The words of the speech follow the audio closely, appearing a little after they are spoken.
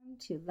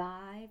to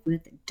Live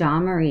with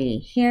Dawn-Marie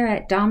here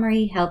at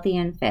Dawn-Marie Healthy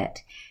and Fit.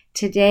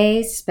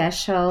 Today's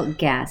special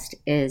guest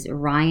is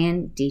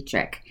Ryan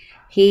Detrick.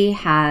 He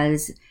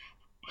has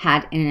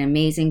had an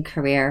amazing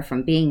career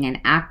from being an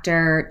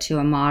actor to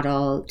a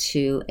model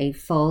to a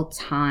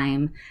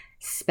full-time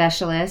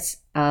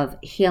specialist of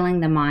healing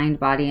the mind,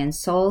 body, and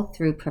soul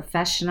through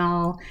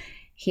professional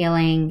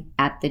healing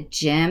at the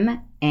gym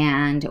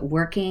and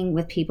working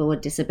with people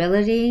with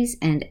disabilities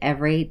and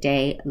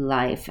everyday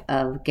life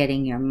of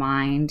getting your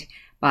mind,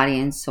 body,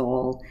 and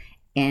soul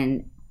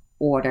in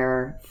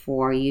order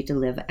for you to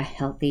live a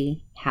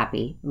healthy,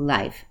 happy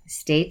life.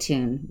 Stay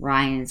tuned.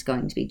 Ryan is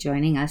going to be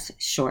joining us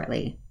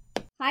shortly.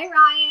 Hi,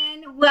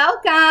 Ryan.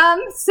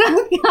 Welcome.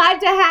 So glad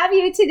to have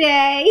you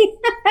today.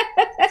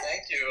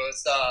 Thank you.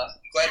 It's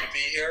glad to be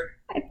here.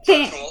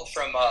 Virtual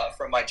from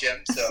my gym.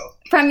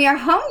 From your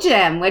home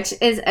gym, which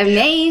is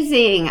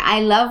amazing.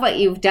 I love what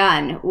you've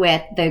done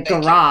with the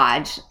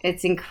garage.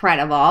 It's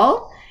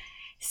incredible.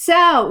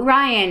 So,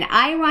 Ryan,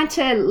 I want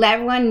to let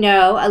everyone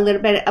know a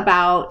little bit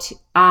about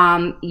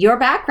your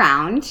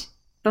background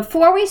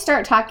before we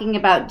start talking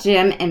about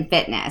gym and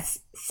fitness.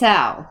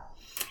 So,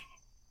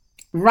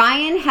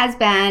 Ryan has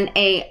been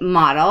a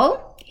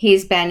model.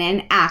 He's been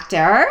an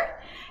actor.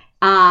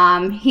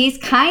 He's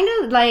kind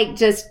of like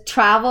just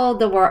traveled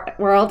the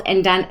world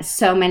and done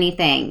so many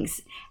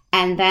things.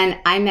 And then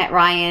I met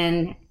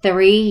Ryan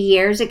 4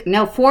 years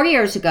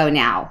ago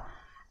now.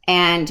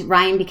 And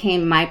Ryan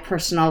became my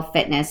personal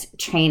fitness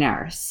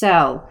trainer.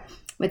 So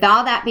with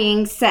all that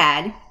being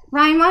said,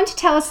 Ryan, why don't you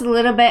tell us a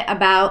little bit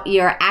about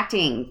your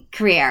acting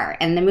career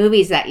and the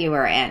movies that you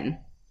were in?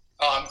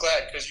 Oh, I'm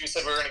glad, because you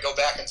said we were going to go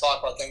back and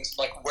talk about things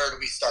like, where do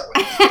we start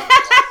with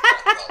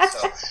this?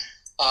 So,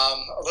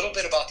 a little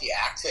bit about the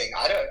acting.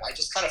 I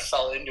just kind of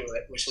fell into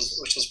it, which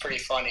is pretty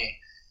funny.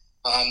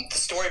 The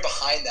story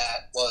behind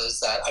that was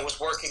that I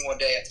was working one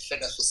day at the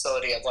fitness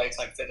facility at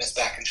Lifetime Fitness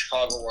back in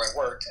Chicago where I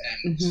worked,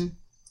 and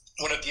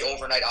one of the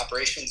overnight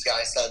operations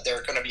guys said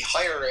they're going to be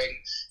hiring.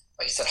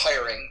 He said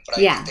hiring, but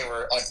I think they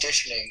were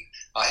auditioning,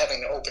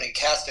 having an opening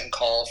casting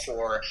call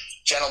for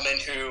gentlemen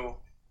who,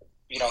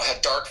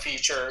 had dark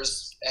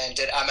features and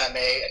did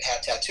MMA and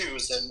had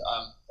tattoos, and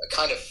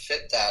kind of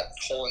fit that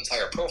whole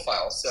entire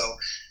profile. So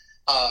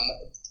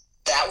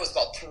that was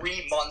about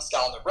 3 months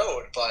down the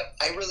road, but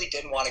I really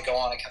didn't want to go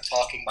on. I kept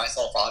talking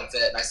myself out of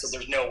it, and I said,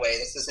 there's no way,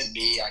 this isn't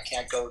me. I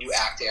can't go do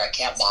acting. I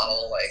can't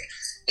model.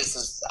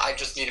 I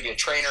just need to be a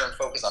trainer and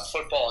focus on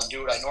football and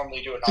do what I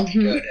normally do, and I'll be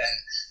good. And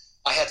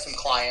I had some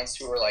clients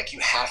who were like, you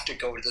have to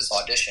go to this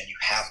audition. You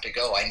have to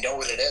go. I know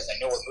what it is. I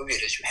know what movie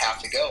it is. You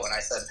have to go. And I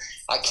said,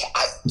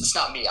 it's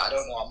not me. I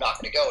don't know. I'm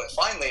not going to go. And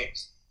finally,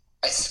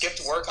 I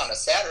skipped work on a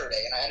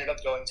Saturday, and I ended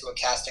up going to a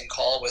casting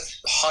call with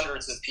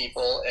hundreds of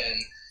people. And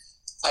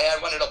I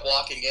ended up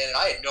walking in, and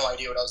I had no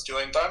idea what I was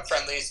doing, but I'm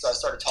friendly, so I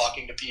started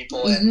talking to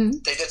people. And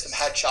they did some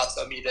headshots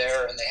of me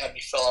there, and they had me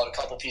fill out a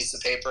couple pieces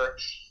of paper.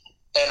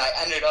 And I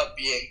ended up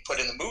being put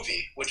in the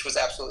movie, which was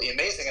absolutely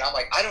amazing. And I'm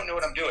like, I don't know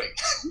what I'm doing.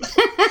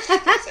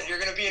 They said, you're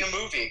going to be in a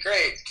movie.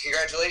 Great.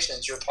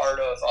 Congratulations. You're part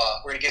of,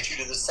 we're going to get you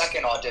to the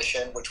second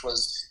audition, which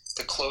was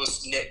the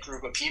close-knit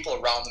group of people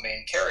around the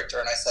main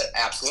character. And I said,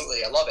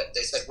 absolutely. I love it.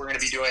 They said, we're going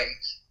to be doing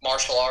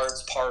martial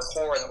arts,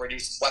 parkour, and then we're going to do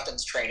some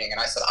weapons training. And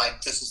I said,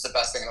 this is the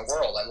best thing in the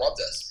world. I love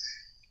this.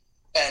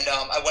 And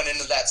I went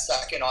into that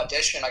second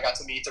audition. I got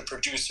to meet the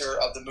producer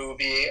of the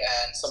movie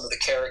and some of the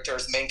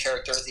characters, main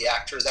characters, the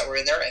actors that were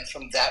in there. And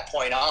from that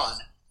point on,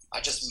 I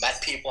just met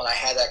people, and I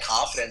had that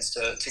confidence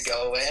to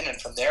go in.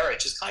 And from there, it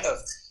just kind of,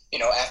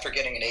 after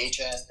getting an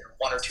agent, or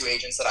one or two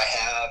agents that I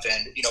have,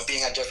 and,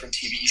 being on different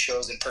TV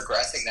shows and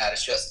progressing that,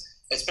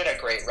 it's been a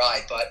great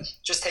ride. But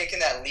just taking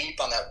that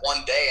leap on that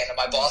one day, and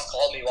my boss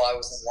called me while I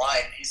was in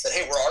line, and he said,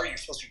 hey, where are you? You're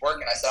supposed to be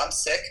working. I said, I'm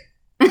sick.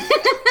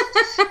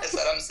 I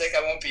said, I'm sick,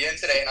 I won't be in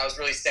today. And I was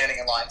really standing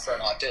in line for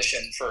an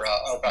audition for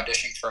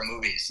a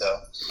movie.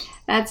 So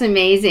that's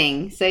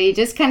amazing. So you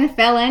just kind of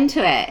fell into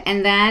it.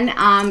 And then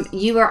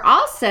you were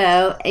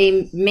also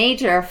a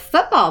major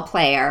football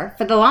player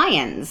for the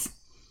Lions.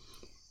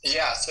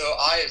 Yeah, so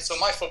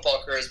my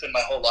football career has been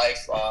my whole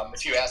life.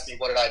 If you ask me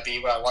what did I be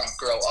when I want to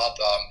grow up,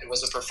 it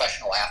was a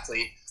professional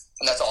athlete.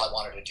 And that's all I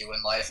wanted to do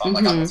in life. I'm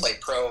going to play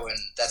pro, and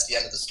that's the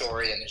end of the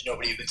story, and there's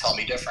nobody who can tell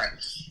me different.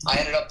 I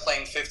ended up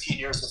playing 15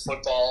 years of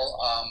football.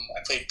 I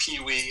played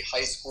Pee-wee,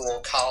 high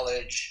school,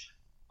 college.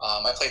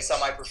 I played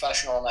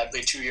semi-professional, and I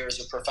played 2 years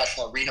of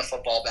professional arena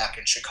football back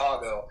in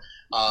Chicago.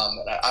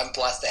 And I'm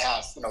blessed to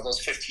have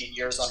those 15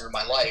 years under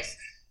my life.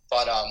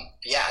 But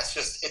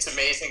it's an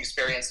amazing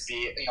experience to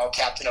be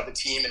captain of a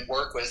team and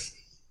work with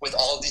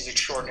all of these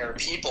extraordinary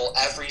people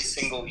every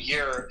single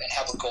year and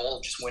have a goal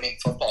of just winning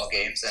football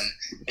games. And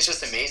it's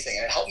just amazing.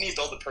 And it helped me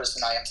build the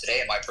person I am today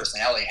and my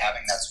personality,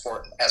 having that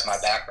sport as my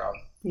background.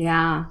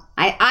 Yeah,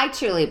 I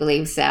truly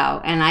believe so.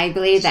 And I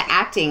believe that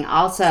acting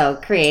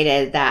also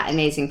created that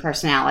amazing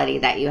personality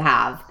that you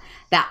have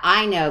that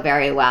I know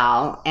very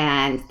well.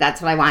 And that's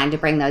what I wanted to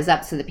bring those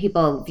up so that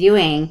people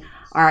viewing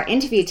our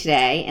interview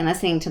today and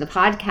listening to the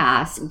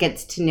podcast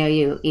gets to know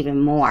you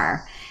even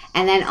more.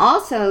 And then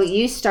also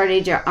you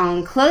started your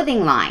own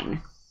clothing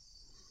line.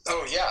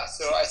 Oh yeah,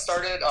 so I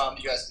started.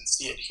 You guys can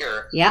see it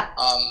here. Yep.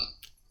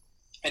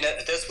 And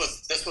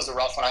this was a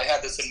rough one. I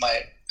had this in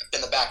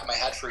the back of my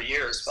head for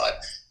years,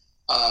 but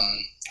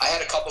I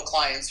had a couple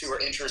clients who were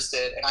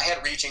interested, and I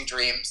had Reaching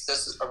Dreams,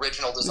 this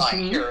original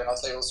design here, and I'll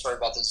tell you a little story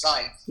about the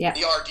design. Yep.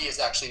 The RD is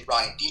actually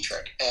Ryan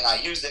Dietrich, and I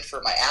used it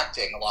for my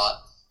acting a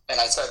lot. And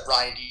I said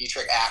Ryan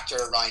Dietrich actor,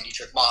 Ryan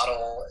Dietrich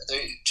model.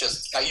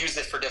 I used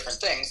it for different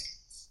things.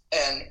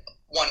 And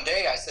one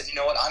day I said, you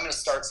know what, I'm going to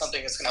start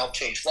something that's going to help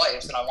change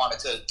lives, and I want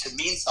it to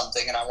mean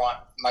something. And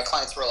my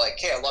clients were like,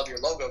 hey, I love your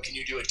logo. Can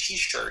you do a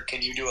T-shirt?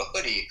 Can you do a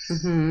hoodie?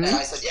 And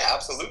I said, yeah,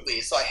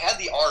 absolutely. So I had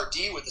the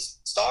RD with the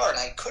star, and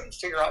I couldn't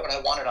figure out what I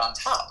wanted on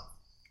top.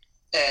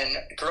 And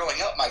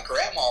growing up, my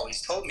grandma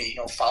always told me,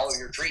 follow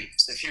your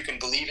dreams. If you can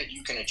believe it,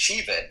 you can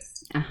achieve it.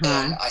 And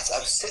I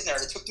was sitting there,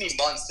 and it took me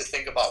months to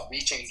think about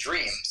reaching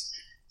dreams.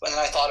 And then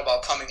I thought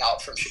about coming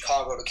out from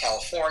Chicago to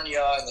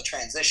California and the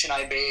transition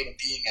I made and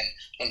being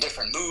in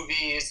different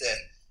movies.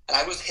 And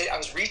I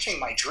was reaching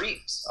my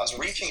dreams. I was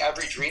reaching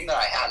every dream that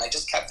I had, and I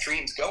just kept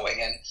dreams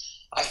going. And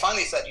I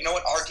finally said, you know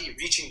what, RD,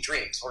 Reaching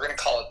Dreams. We're going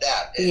to call it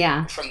that.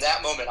 And from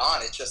that moment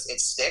on, it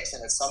sticks,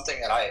 and it's something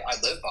that I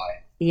live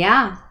by.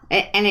 Yeah,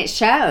 and it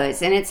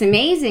shows. And it's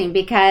amazing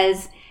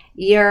because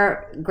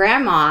your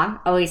grandma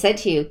always said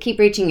to you, keep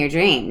reaching your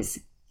dreams.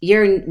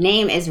 Your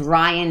name is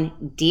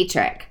Ryan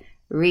Dietrich,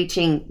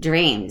 Reaching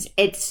Dreams.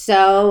 It's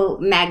so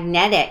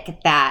magnetic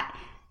that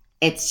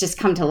it's just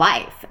come to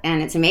life,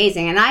 and it's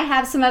amazing. And I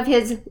have some of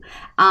his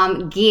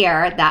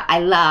gear that I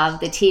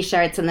love, the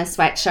T-shirts and the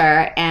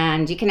sweatshirt,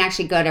 and you can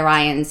actually go to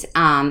Ryan's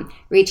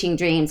Reaching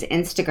Dreams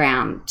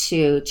Instagram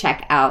to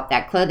check out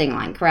that clothing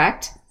line,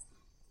 correct?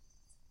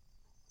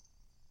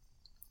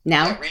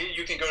 No? Yeah,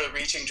 you can go to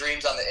Reaching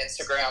Dreams on the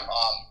Instagram.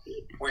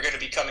 We're going to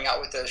be coming out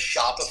with a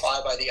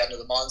Shopify by the end of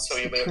the month, so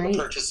you'll be able to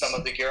purchase some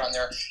of the gear on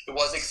there. It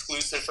was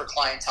exclusive for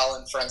clientele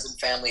and friends and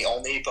family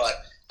only, but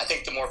I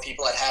think the more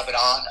people that have it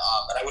on,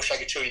 and I wish I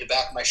could show you the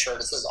back of my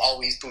shirt. It says,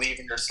 always believe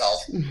in yourself.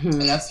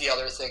 And that's the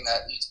other thing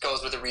that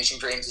goes with the Reaching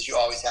Dreams is you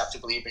always have to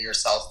believe in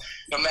yourself,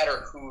 no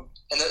matter who.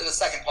 And the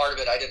second part of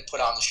it, I didn't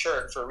put on the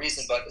shirt for a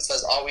reason, but it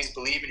says, always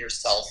believe in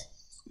yourself.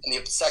 And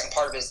the second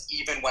part of it is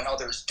even when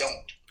others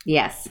don't.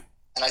 Yes.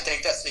 And I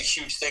think that's a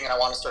huge thing, and I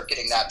want to start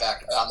getting that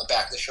back on the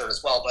back of the shirt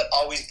as well. But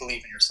always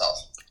believe in yourself.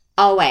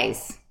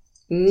 Always.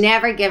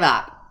 Never give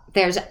up.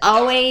 There's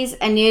always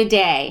a new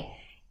day.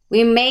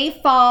 We may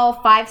fall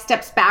 5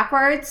 steps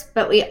backwards,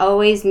 but we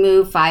always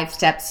move 5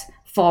 steps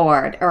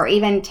forward, or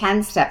even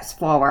 10 steps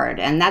forward.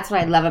 And that's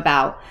what I love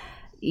about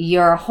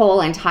your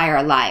whole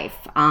entire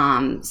life.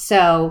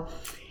 So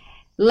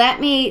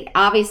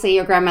obviously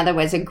your grandmother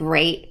was a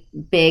great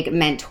big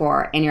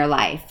mentor in your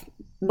life.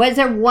 Was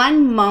there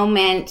one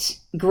moment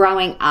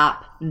growing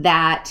up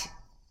that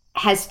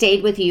has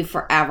stayed with you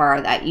forever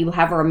that you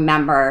have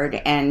remembered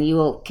and you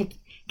will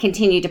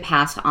continue to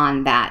pass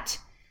on that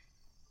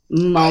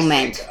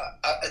moment?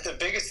 I think,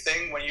 the biggest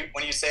thing when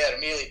you say that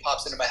immediately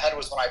pops into my head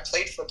was when I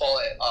played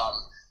football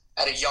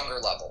at a younger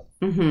level.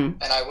 And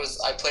I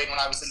played when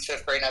I was in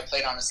 5th grade, and I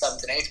played on a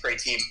 7th and 8th grade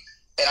team,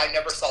 and I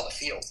never saw the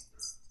field.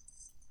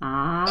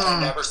 And I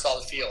never saw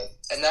the field.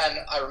 And then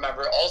I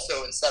remember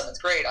also in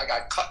 7th grade, I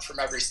got cut from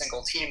every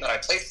single team that I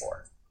played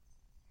for.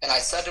 And I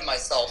said to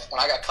myself, when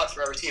I got cut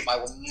from every team, I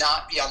will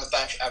not be on the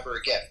bench ever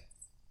again.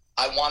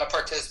 I want to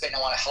participate, and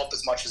I want to help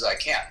as much as I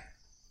can.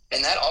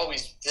 And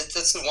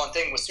that's the one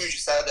thing, as soon as you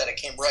said that, it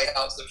came right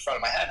out to the front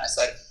of my head. And I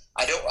said,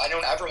 I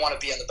don't ever want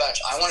to be on the bench.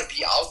 I want to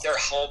be out there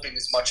helping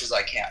as much as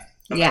I can,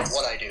 no matter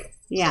what I do.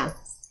 Yeah. So.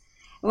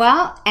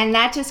 Well, and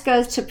that just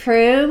goes to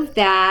prove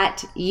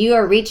that you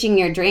are reaching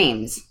your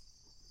dreams,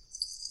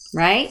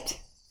 right?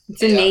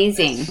 It's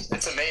amazing.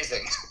 It's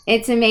amazing.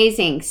 It's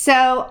amazing.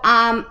 So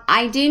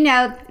I do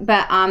know,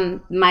 but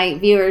my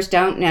viewers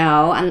don't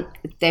know,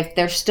 if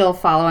they're still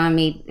following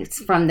me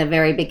from the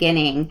very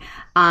beginning,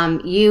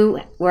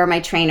 you were my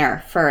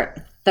trainer for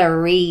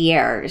 3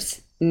 years,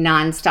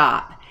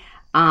 nonstop.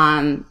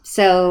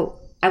 So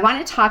I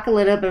want to talk a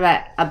little bit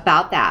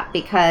about that,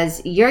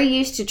 because you're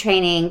used to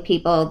training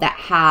people that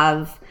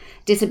have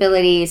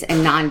disabilities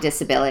and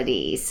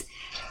non-disabilities.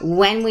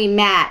 When we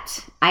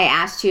met, I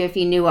asked you if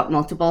you knew what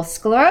multiple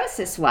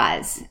sclerosis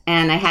was,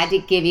 and I had to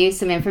give you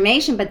some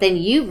information, but then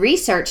you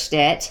researched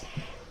it,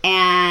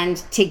 and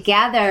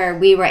together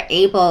we were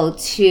able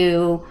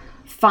to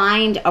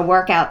find a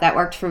workout that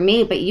worked for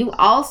me, but you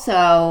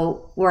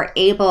also were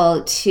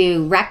able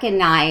to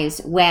recognize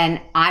when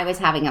I was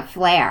having a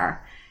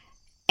flare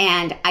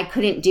and I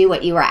couldn't do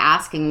what you were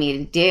asking me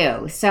to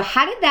do. So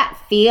how did that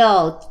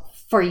feel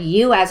for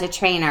you as a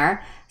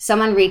trainer,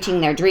 someone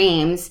reaching their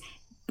dreams,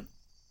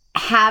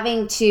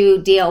 having to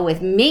deal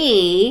with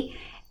me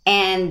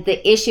and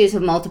the issues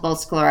of multiple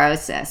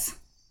sclerosis?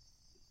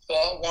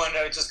 Well, one,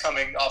 just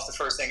coming off the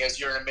first thing is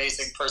you're an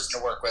amazing person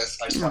to work with.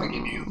 I just want to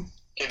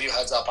give you a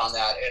heads up on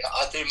that.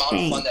 And the amount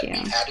of fun that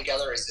we've had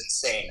together is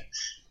insane.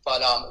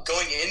 But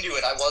going into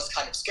it, I was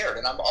kind of scared.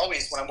 And I'm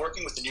always, when I'm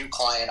working with a new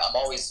client, I'm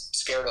always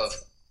scared of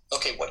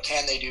okay, what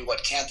can they do?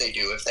 What can't they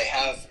do? If they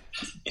have,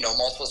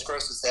 multiple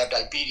sclerosis, they have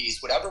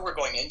diabetes, whatever we're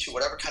going into,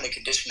 whatever kind of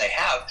condition they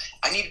have,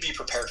 I need to be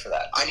prepared for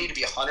that. I need to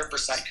be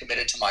 100%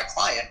 committed to my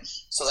client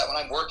so that when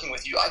I'm working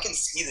with you, I can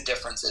see the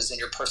differences in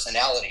your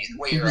personality, the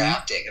way you're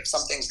acting. If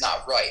something's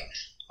not right,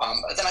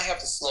 then I have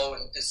to slow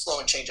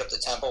and change up the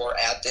tempo or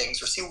add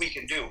things or see what we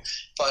can do.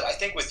 But I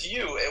think with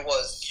you, it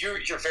was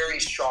you're very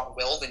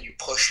strong-willed and you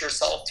push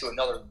yourself to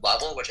another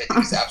level, which I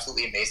think is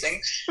absolutely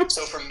amazing.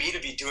 So for me to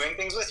be doing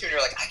things with you, and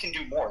you're like, I can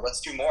do more.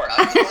 Let's do more. And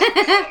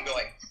I'm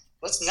going,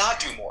 let's not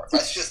do more.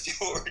 Let's just do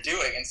what we're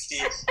doing and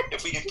see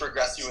if we can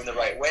progress you in the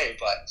right way.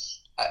 But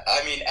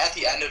I mean, at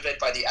the end of it,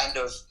 by the end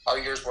of our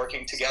years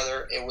working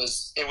together, it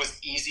was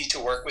easy to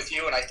work with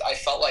you, and I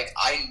felt like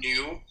I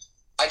knew.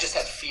 I just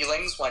had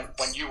feelings when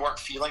you weren't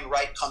feeling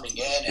right coming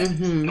in,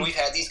 and we've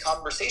had these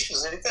conversations.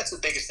 And I think that's the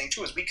biggest thing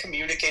too, is we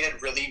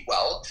communicated really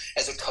well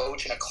as a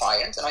coach and a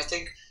client, and I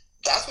think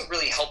that's what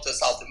really helped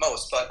us out the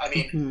most. But I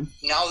mean,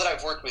 now that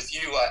I've worked with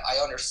you, I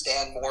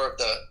understand more of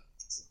the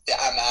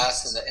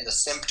MS and the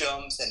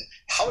symptoms and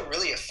how it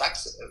really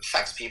affects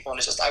people. And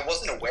it's just, I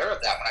wasn't aware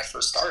of that when I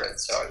first started.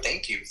 So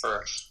thank you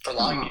for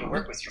allowing me to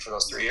work with you for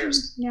those 3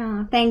 years.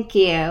 Yeah, thank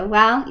you.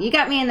 Well, you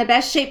got me in the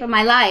best shape of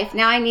my life.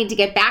 Now I need to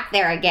get back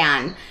there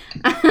again.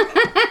 You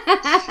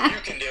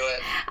can do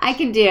it. I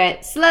can do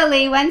it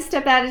slowly, one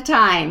step at a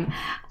time.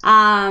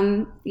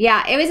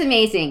 Yeah, it was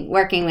amazing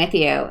working with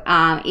you.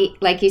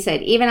 Like you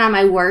said, even on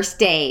my worst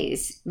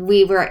days,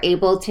 we were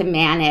able to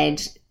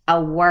manage a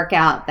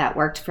workout that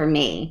worked for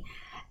me.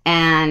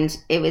 And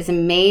it was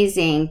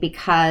amazing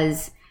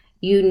because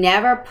you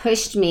never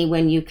pushed me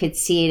when you could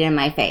see it in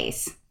my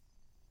face.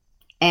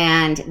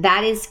 And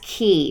that is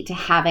key to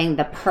having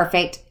the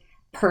perfect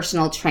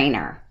personal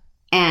trainer.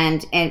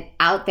 And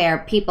out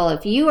there, people,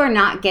 if you are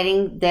not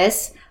getting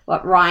this,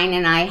 what Ryan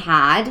and I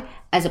had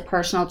as a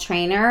personal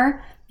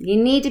trainer, you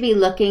need to be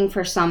looking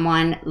for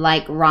someone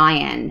like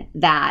Ryan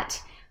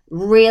that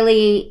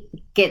really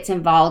gets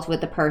involved with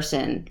the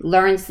person,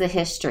 learns the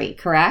history,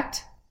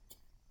 correct?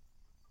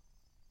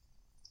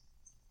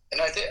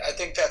 And I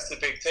think that's the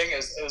big thing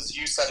is, as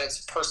you said,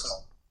 it's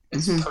personal.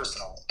 It's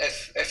personal.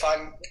 If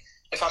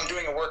I'm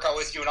doing a workout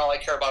with you and all I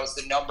care about is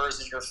the numbers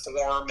and your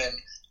form, and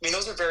I mean,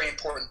 those are very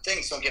important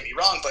things, don't get me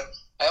wrong, but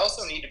I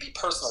also need to be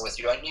personal with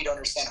you. I need to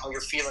understand how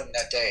you're feeling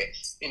that day,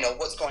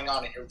 what's going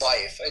on in your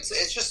life.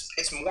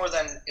 It's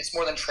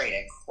more than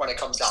training when it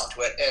comes down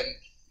to it. And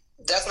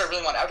that's what I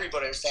really want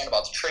everybody to understand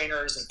about the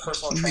trainers and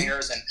personal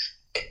trainers. And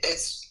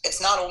it's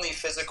not only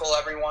physical,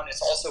 everyone,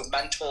 it's also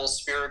mental,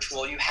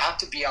 spiritual. You have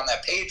to be on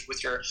that page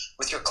with your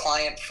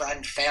client,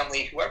 friend,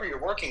 family, whoever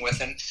you're working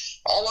with. And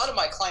a lot of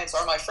my clients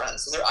are my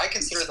friends, and I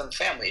consider them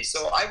family.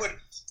 So I would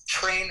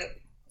train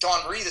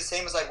Dawn Marie the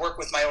same as I'd work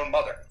with my own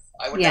mother.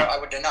 I would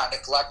not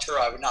neglect her.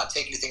 I would not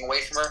take anything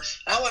away from her.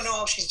 And I want to know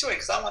how she's doing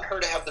because I want her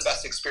to have the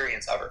best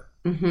experience ever.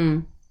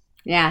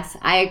 Yes,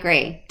 I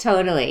agree.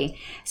 Totally.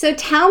 So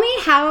tell me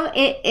how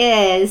it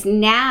is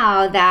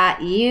now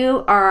that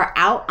you are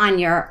out on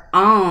your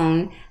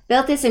own,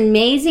 built this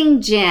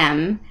amazing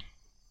gym,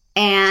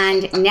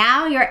 and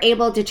now you're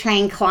able to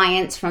train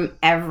clients from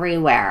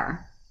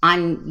everywhere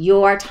on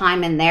your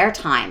time and their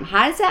time.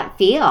 How does that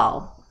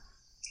feel?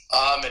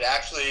 It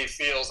actually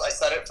feels, I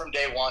said it from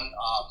day one.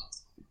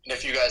 And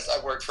if you guys,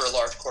 I worked for a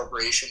large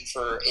corporation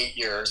for 8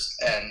 years,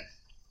 and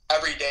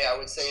every day I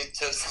would say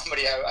to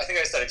somebody, I think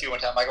I said it to you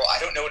one time, I go, I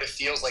don't know what it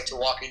feels like to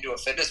walk into a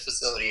fitness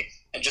facility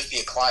and just be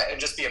a client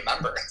and just be a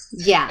member.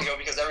 Yeah. I go,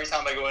 because every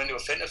time I go into a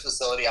fitness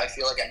facility, I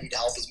feel like I need to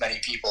help as many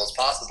people as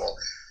possible.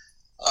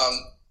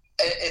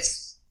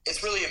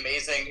 It's really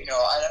amazing.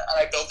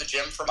 I built the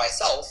gym for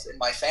myself and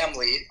my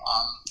family,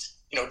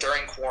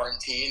 during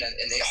quarantine and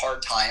in the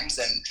hard times,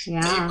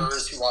 and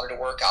neighbors who wanted to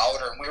work out,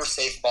 and we were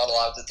safe about a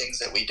lot of the things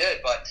that we did.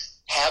 But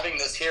having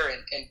this here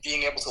and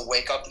being able to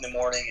wake up in the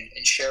morning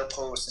and share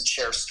posts and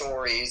share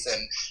stories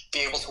and be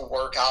able to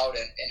work out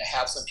and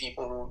have some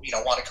people who,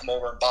 want to come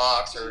over and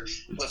box or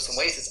lift some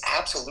weights, it's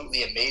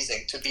absolutely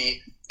amazing to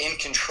be in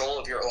control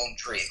of your own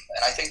dream.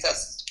 And I think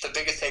that's the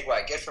biggest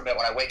takeaway I get from it.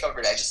 When I wake up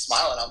every day, I just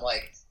smile and I'm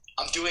like,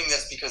 I'm doing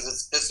this because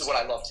this is what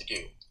I love to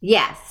do.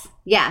 Yes.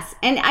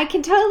 And I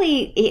can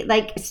totally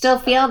still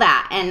feel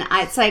that. And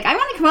it's like, I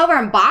want to come over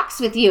and box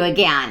with you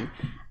again.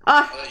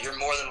 Oh, you're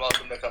more than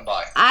welcome to come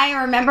by. I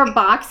remember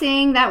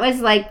boxing. That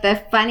was like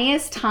the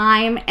funniest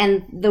time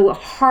and the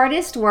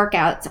hardest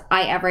workouts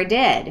I ever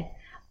did.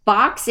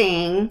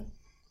 Boxing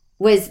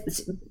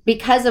was,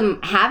 because of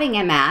having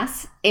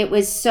MS, it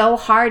was so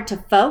hard to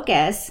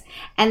focus.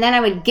 And then I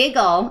would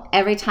giggle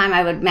every time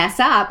I would mess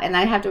up, and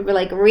I'd have to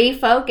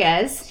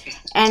refocus.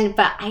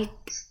 But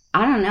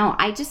I don't know.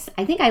 I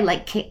think I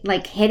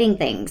like hitting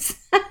things.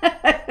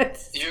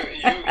 You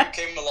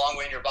came a long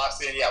way in your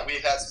boxing, and yeah,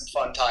 we've had some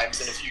fun times.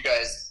 And if you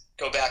guys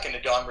go back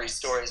into Dawn Marie's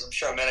stories, I'm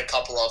sure I'm in a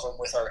couple of them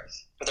with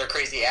our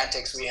crazy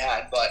antics we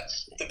had. But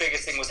the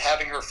biggest thing was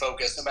having her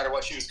focus, no matter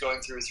what she was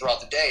going through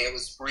throughout the day. It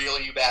was reel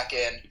you back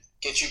in,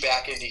 get you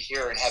back into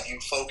here, and have you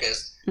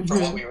focused for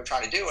what we were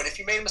trying to do. And if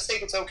you made a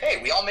mistake, it's okay.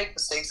 We all make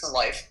mistakes in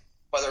life.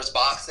 whether it's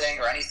boxing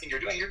or anything you're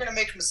doing, you're going to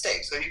make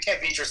mistakes. So you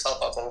can't beat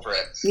yourself up over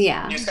it.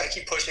 Yeah. You just got to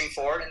keep pushing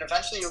forward, and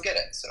eventually you'll get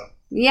it. So.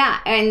 Yeah,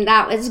 and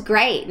that was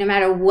great. No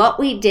matter what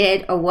we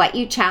did or what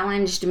you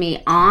challenged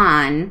me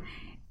on,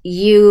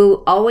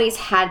 you always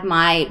had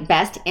my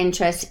best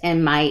interest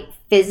in my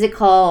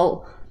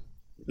physical,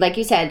 like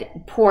you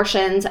said,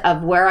 portions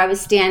of where I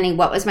was standing.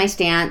 What was my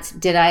stance?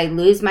 Did I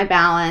lose my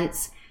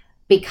balance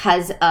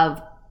because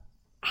of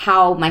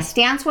how my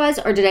stance was,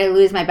 or did I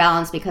lose my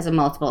balance because of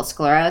multiple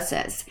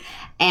sclerosis?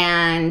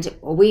 And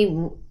we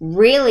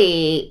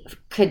really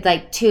could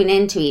like tune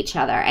into each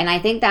other. And I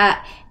think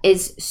that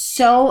is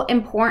so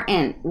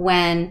important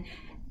when,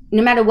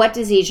 no matter what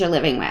disease you're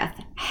living with,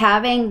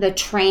 having the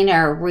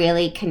trainer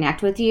really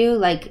connect with you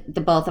like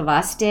the both of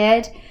us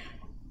did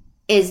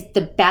is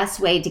the best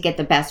way to get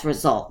the best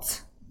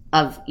results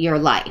of your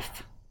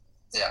life.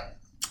 Yeah.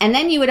 And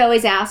then you would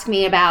always ask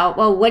me about,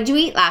 well, what'd you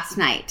eat last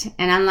night?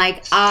 And I'm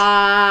like,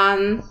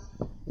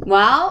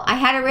 well, I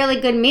had a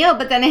really good meal,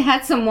 but then I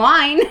had some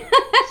wine.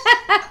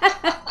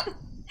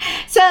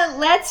 So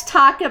let's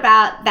talk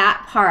about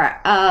that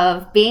part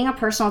of being a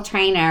personal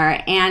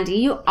trainer. And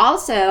you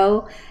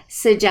also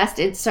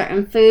suggested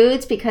certain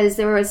foods because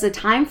there was a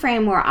time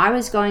frame where I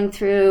was going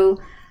through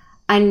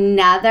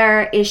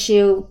another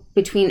issue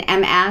between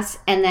MS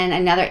and then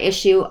another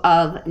issue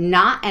of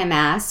not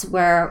MS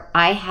where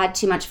I had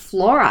too much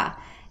flora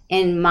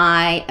in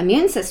my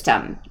immune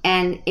system,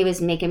 and it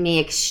was making me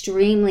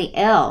extremely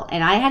ill.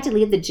 And I had to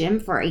leave the gym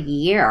for a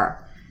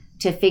year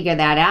to figure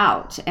that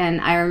out.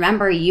 And I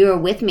remember you were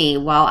with me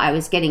while I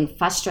was getting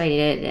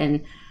frustrated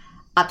and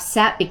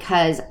upset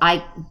because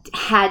I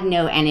had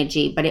no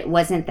energy, but it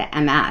wasn't the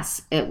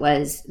MS. It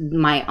was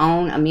my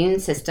own immune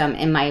system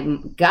in my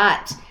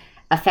gut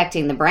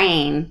affecting the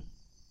brain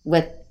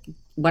with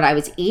what I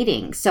was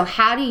eating. So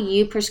how do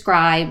you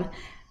prescribe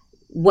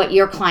what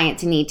your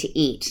clients need to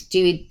eat? Do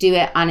you do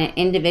it on an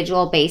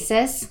individual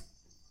basis?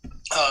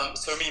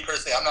 So me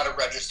personally, I'm not a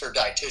registered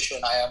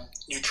dietitian. I am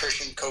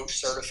nutrition coach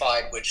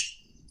certified, which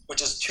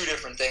is two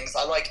different things.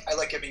 I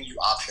like giving you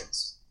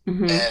options.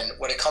 Mm-hmm. And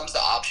when it comes to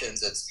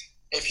options, it's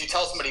if you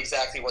tell somebody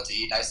exactly what to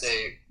eat, and I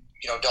say,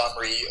 Dawn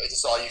Marie, this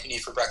is all you can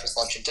eat for breakfast,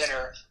 lunch, and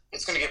dinner,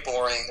 it's going to get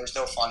boring. There's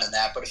no fun in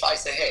that. But if I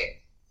say, hey,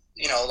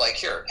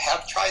 here,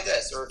 try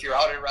this, or if you're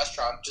out at a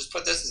restaurant, just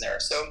put this in there.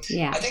 So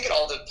yeah. I think it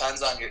all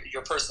depends on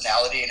your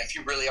personality, and if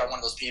you really are one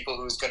of those people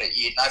who's going to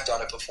eat, and I've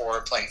done it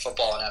before, playing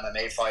football and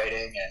MMA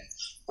fighting and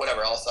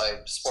whatever else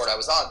sport I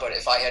was on, but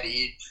if I had to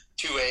eat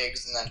 2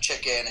 eggs and then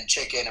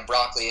chicken and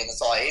broccoli, and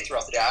that's all I ate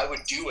throughout the day, I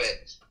would do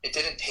it. It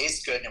didn't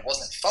taste good and it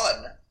wasn't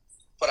fun,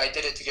 but I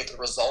did it to get the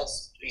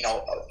results,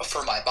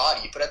 for my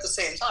body. But at the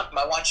same time,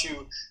 I want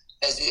you,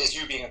 as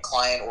you being a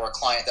client or a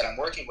client that I'm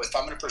working with, if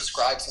I'm going to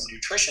prescribe some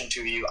nutrition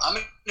to you, I'm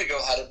going to go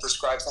ahead and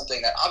prescribe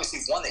something that obviously,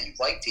 one, that you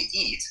like to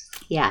eat.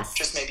 Yes.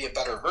 Just maybe a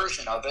better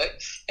version of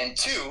it. And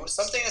two,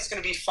 something that's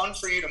going to be fun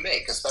for you to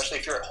make, especially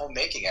if you're at home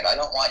making it. I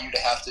don't want you to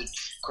have to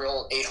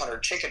grill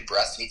 800 chicken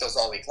breasts and eat those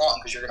all week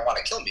long because you're going to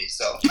want to kill me.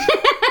 So,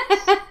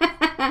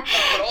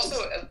 but also,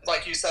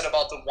 like you said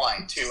about the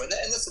wine too, and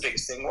that's the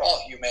biggest thing. We're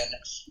all human.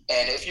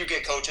 And if you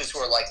get coaches who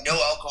are like, no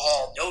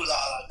alcohol, no.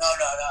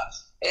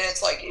 And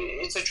it's like,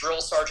 it's a drill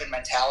sergeant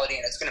mentality,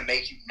 and it's going to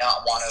make you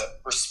not want to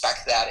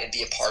respect that and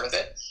be a part of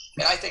it.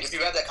 And I think if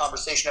you have that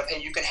conversation of,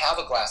 hey, you can have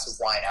a glass of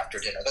wine after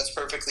dinner, that's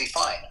perfectly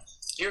fine.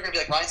 You're going to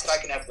be like, Ryan said I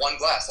can have 1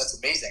 glass. That's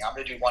amazing. I'm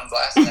going to do 1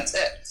 glass and that's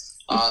it.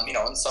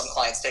 And some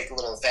clients take a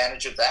little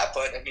advantage of that,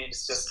 but I mean,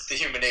 it's just the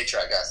human nature,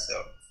 I guess.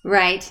 So.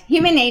 Right.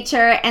 Human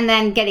nature, and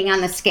then getting on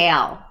the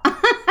scale.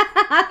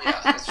 Yeah,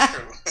 that's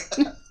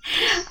true.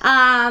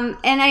 And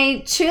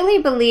I truly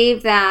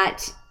believe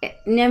that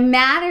no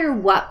matter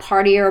what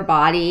part of your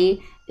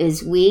body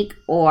is weak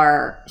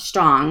or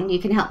strong, you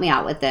can help me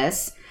out with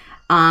this.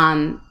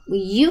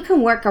 You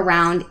can work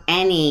around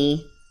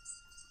any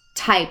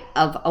type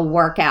of a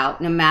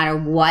workout, no matter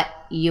what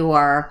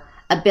your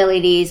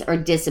abilities or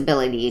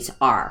disabilities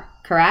are,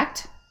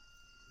 correct?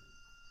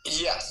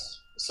 Yes.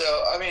 So,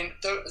 I mean,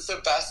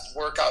 the best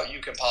workout you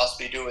can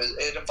possibly do is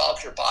it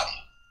involves your body.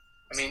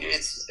 I mean,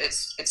 it's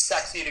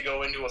sexy to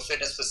go into a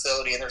fitness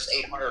facility and there's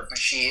 800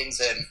 machines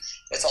and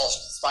it's all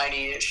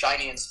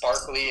shiny and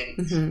sparkly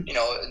and, and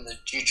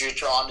you're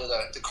drawn to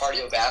the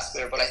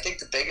cardiovascular. But I think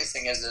the biggest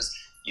thing is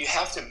you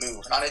have to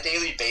move. And on a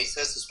daily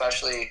basis,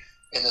 especially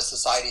in the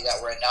society that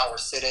we're in now, we're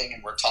sitting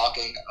and we're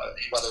talking,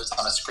 whether it's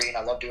on a screen,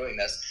 I love doing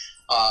this,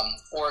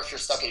 or if you're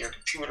stuck at your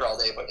computer all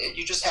day, but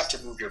you just have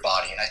to move your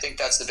body. And I think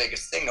that's the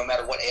biggest thing, no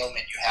matter what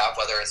ailment you have,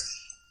 whether it's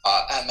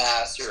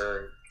MS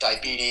or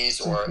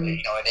diabetes or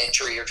an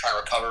injury you're trying to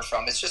recover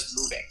from. It's just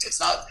moving. It's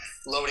not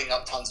loading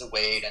up tons of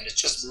weight, and it's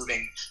just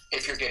moving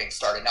if you're getting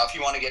started. Now, if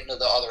you want to get into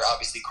the other,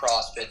 obviously,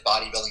 CrossFit,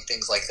 bodybuilding,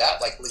 things like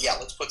that, like, yeah,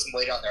 let's put some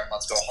weight on there and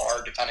let's go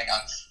hard depending on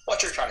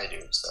what you're trying to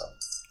do. So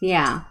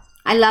yeah,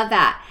 I love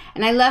that.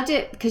 And I loved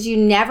it because you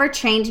never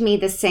trained me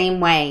the same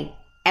way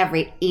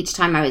each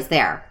time I was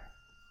there.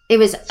 It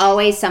was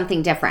always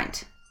something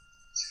different.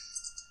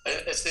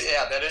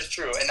 Yeah, that is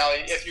true. And now,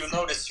 if you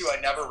notice too,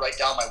 I never write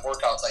down my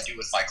workouts I do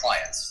with my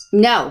clients.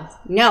 No.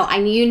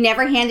 You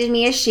never handed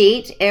me a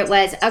sheet. It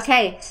was,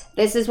 okay,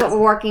 this is what we're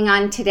working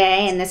on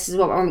today, and this is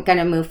what we're going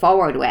to move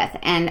forward with.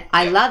 And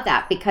I love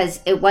that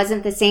because it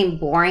wasn't the same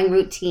boring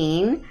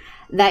routine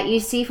that you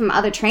see from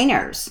other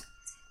trainers.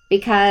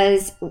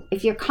 Because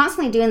if you're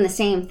constantly doing the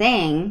same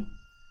thing,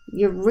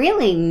 you're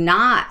really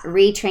not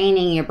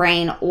retraining your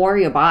brain or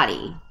your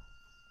body.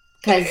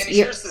 And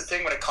here's the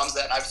thing when it comes to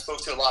that, and I've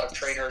spoke to a lot of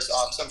trainers,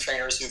 some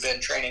trainers who've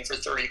been training for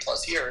 30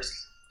 plus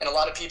years, and a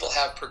lot of people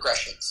have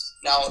progressions.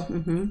 Now,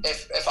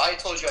 if I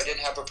told you I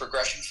didn't have a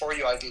progression for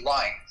you, I'd be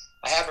lying.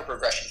 I have a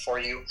progression for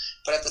you,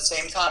 but at the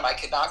same time, I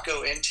could not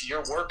go into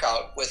your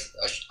workout with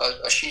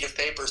a sheet of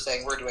paper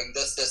saying we're doing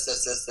this.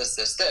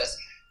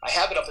 I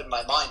have it up in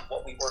my mind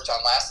what we worked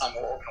on last time,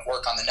 what we're going to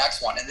work on the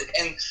next one.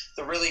 And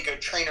the really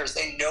good trainers,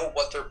 they know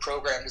what their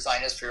program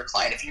design is for your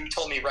client. If you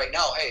told me right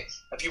now, hey,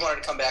 if you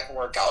wanted to come back and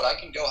work out, I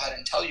can go ahead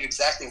and tell you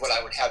exactly what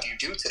I would have you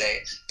do today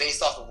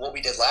based off of what we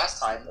did last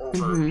time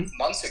over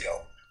months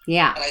ago.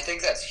 Yeah. And I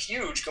think that's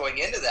huge going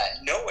into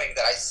that, knowing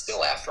that I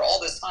still, after all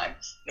this time,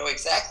 know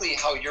exactly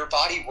how your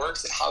body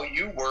works and how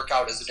you work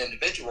out as an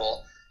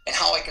individual, and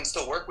how I can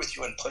still work with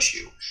you and push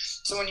you.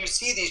 So when you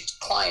see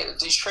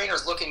these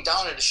trainers looking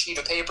down at a sheet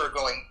of paper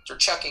going, they're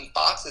checking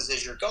boxes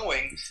as you're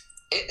going,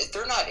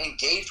 they're not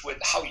engaged with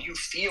how you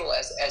feel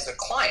as a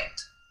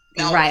client.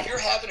 Now, if you're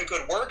having a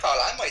good workout,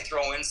 I might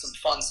throw in some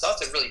fun stuff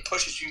that really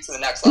pushes you to the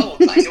next level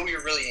because I know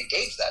you're really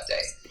engaged that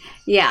day.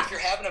 Yeah. If you're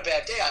having a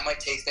bad day, I might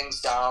take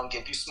things down,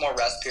 give you some more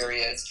rest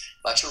periods,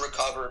 let you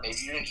recover. Maybe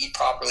you didn't eat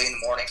properly in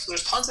the morning. So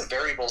there's tons of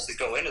variables that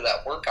go into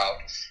that workout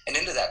and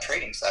into that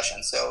training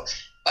session. So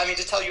I mean,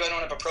 to tell you I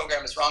don't have a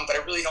program is wrong, but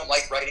I really don't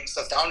like writing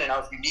stuff down. And now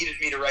if you needed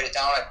me to write it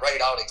down, I'd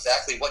write out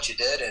exactly what you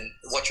did and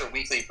what your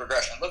weekly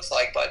progression looks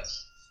like. But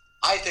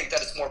I think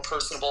that it's more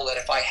personable that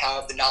if I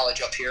have the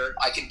knowledge up here,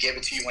 I can give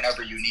it to you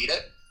whenever you need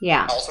it.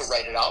 Yeah. I also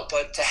write it out,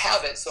 but to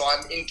have it so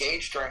I'm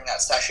engaged during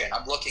that session,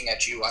 I'm looking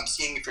at you, I'm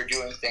seeing if you're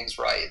doing things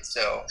right.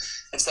 So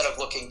instead of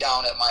looking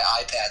down at my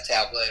iPad,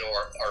 tablet,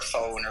 or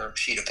phone or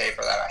sheet of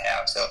paper that I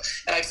have. So,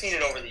 and I've seen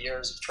it over the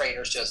years of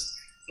trainers just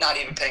not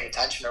even paying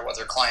attention to what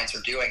their clients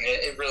are doing.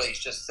 It really is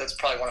just, that's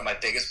probably one of my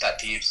biggest pet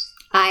peeves.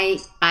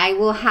 I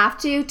will have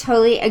to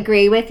totally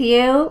agree with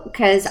you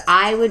because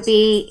I would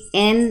be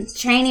in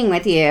training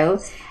with you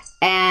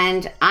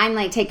and I'm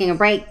like taking a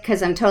break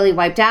because I'm totally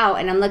wiped out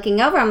and I'm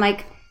looking over, I'm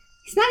like,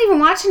 he's not even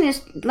watching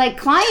his like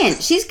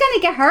client. She's going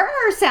to get hurt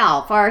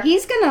herself or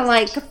he's going to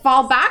like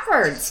fall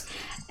backwards.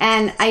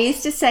 And I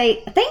used to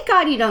say, thank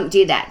God you don't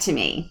do that to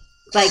me.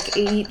 Like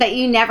that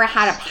you never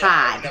had a pad. Yeah,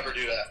 I would never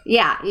do that.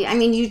 Yeah. I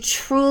mean, you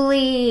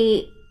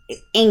truly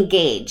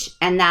engage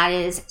and that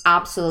is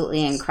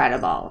absolutely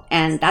incredible.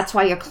 And that's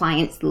why your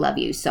clients love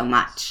you so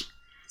much.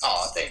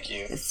 Oh, thank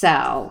you.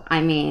 So,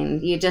 I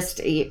mean, you're just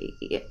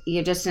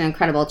an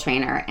incredible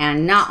trainer.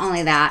 And not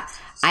only that,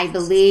 I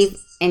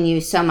believe in you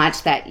so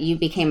much that you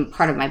became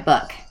part of my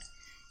book.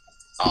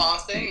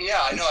 Oh,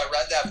 yeah, I know. I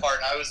read that part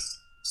and I was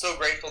so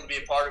grateful to be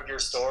a part of your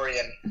story.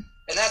 And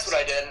that's what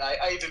I did. And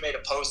I even made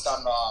a post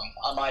on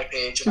my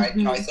page.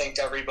 And I thanked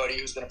everybody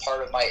who's been a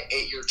part of my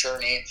 8-year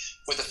journey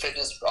with the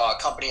fitness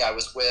company I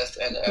was with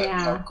and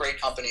a great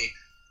company.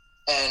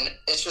 And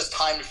it's just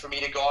time for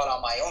me to go out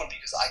on my own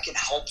because I can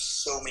help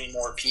so many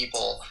more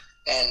people.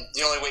 And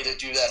the only way to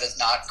do that is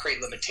not create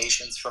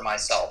limitations for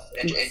myself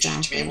and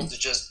to be able to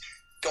just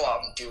go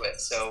out and do it.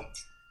 So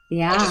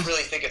I just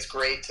really think it's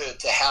great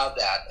to have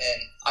that.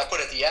 And I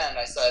put at the end,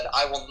 I said,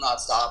 I will not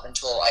stop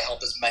until I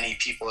help as many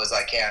people as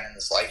I can in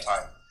this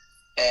lifetime.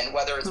 And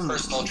whether it's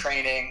personal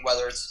training,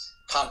 whether it's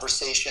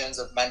conversations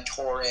of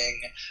mentoring,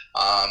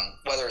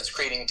 whether it's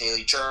creating a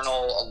daily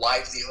journal, a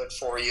livelihood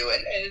for you.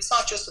 And it's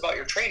not just about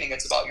your training,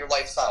 it's about your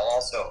lifestyle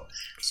also.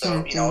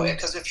 So,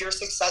 because if you're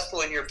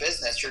successful in your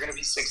business, you're going to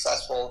be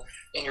successful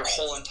in your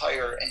whole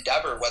entire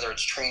endeavor, whether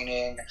it's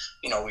training,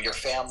 your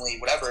family,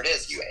 whatever it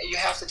is, you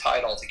have to tie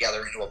it all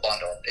together into a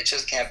bundle. It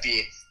just can't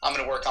be, I'm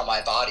going to work on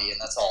my body and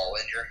that's all.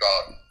 And you're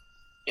going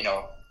to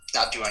go,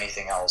 not do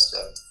anything else. So.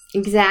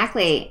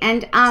 Exactly.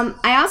 And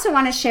I also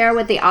want to share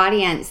with the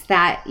audience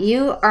that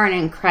you are an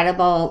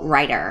incredible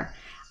writer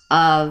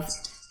of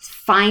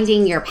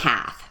finding your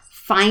path,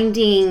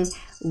 finding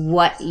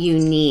what you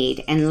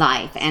need in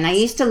life. And I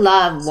used to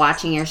love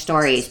watching your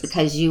stories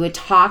because you would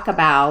talk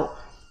about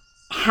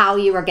how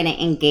you were going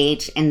to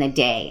engage in the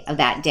day,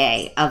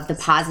 of the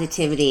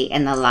positivity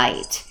and the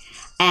light.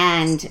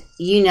 And,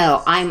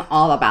 I'm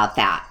all about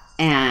that.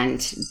 And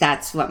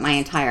that's what my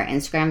entire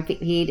Instagram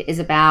feed is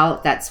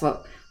about. That's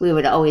what we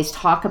would always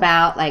talk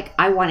about. Like,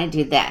 I want to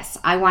do this.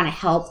 I want to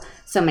help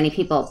so many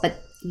people. But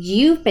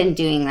you've been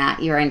doing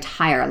that your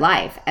entire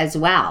life as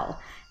well.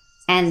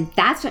 And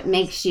that's what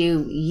makes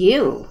you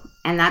you.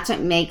 And that's what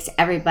makes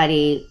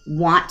everybody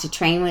want to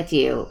train with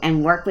you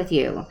and work with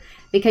you.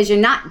 Because you're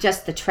not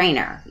just the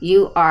trainer.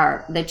 You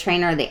are the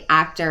trainer, the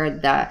actor,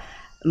 the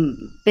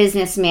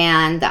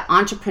businessman, the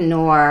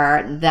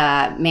entrepreneur,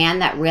 the man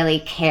that really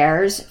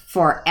cares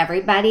for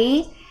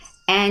everybody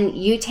And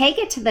you take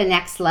it to the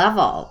next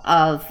level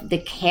of the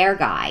care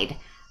guide,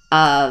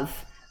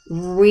 of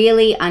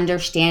really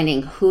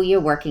understanding who you're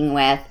working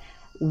with,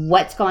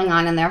 what's going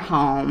on in their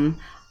home,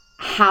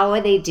 how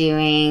are they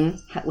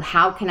doing,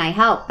 how can I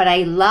help? But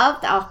I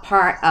loved a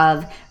part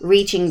of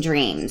Reaching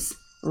Dreams,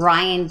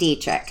 Ryan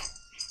Dietrich,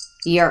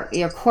 your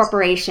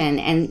corporation,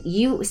 and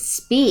you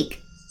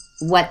speak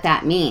what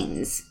that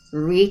means,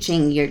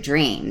 reaching your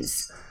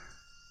dreams,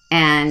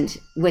 and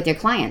with your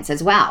clients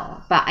as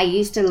well. But I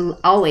used to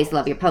always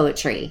love your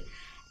poetry,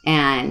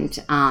 and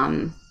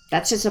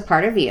that's just a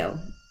part of you.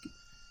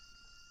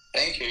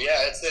 Thank you. Yeah,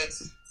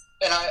 it's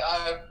and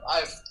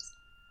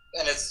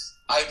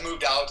I've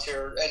moved out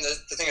here, and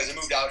the thing is, I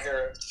moved out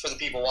here for the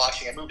people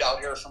watching. I moved out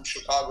here from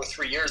Chicago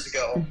 3 years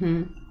ago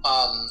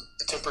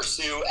to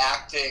pursue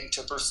acting,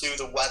 to pursue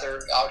the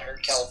weather out here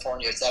in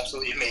California. It's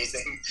absolutely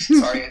amazing.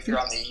 Sorry if you're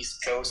on the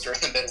East Coast or in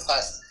the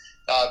Midwest,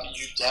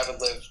 you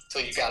haven't lived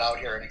till you got out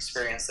here and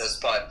experienced this.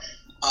 But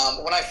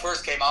when I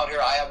first came out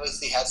here, I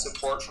obviously had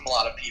support from a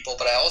lot of people,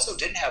 but I also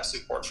didn't have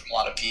support from a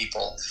lot of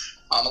people.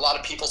 A lot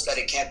of people said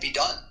it can't be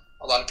done.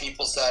 A lot of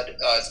people said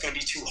it's going to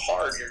be too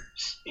hard.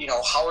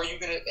 How are you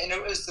going to? And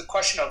it was the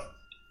question of,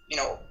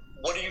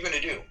 what are you going to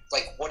do?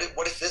 Like, what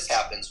if this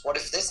happens? What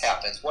if this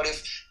happens? What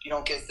if you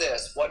don't get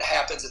this? What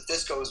happens if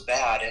this goes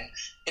bad? And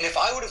if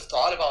I would have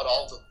thought about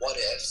all the what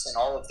ifs and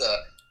all of the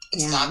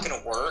it's not going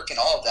to work and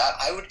all of that,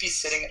 I would be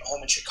sitting at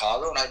home in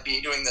Chicago and I'd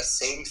be doing the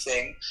same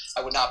thing.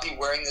 I would not be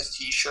wearing this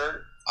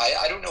T-shirt.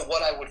 I don't know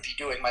what I would be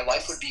doing. My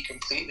life would be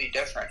completely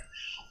different.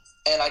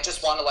 And I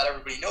just want to let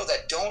everybody know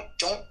that don't.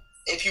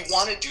 If you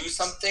want to do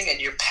something and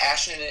you're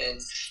passionate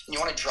and you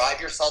want to drive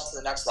yourself to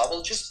the next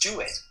level, just do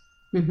it.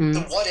 Mm-hmm.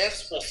 The what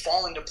ifs will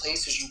fall into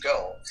place as you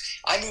go.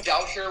 I moved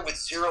out here with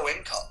zero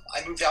income.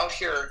 I moved out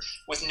here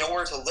with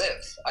nowhere to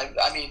live.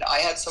 I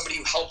had somebody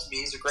who helped me.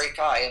 He's a great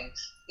guy, and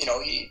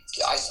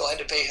I still had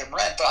to pay him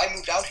rent. But I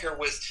moved out here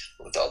with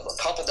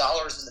a couple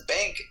dollars in the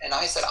bank, and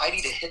I said I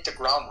need to hit the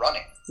ground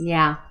running.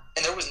 Yeah.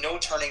 And there was no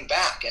turning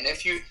back. And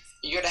if you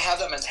got to have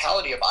that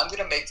mentality of, I'm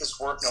going to make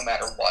this work no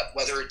matter what,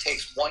 whether it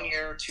takes 1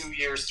 year, 2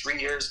 years, 3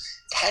 years,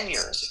 10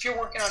 years. If you're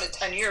working on it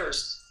 10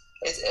 years,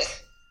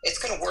 it's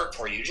going to work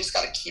for you. You just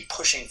got to keep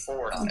pushing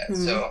forward on it.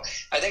 So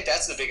I think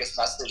that's the biggest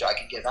message I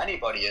can give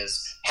anybody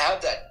is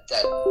have that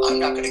I'm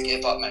not going to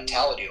give up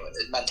mentality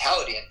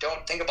and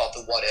don't think about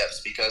the what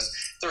ifs, because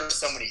there are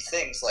so many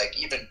things, like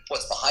even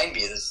what's behind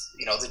me is,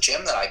 the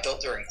gym that I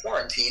built during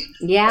quarantine.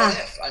 Yeah. What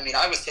if?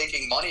 I was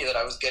taking money that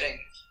I was getting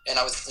and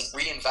I was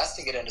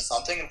reinvesting it into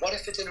something, and what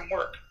if it didn't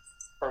work?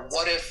 Or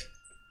what if,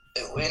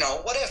 what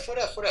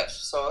if?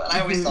 So, and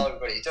I always tell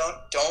everybody,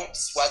 don't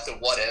sweat the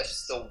what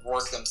ifs. They'll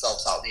work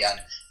themselves out in the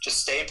end. Just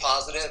stay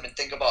positive and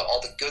think about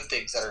all the good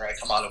things that are going to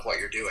come out of what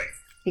you're doing.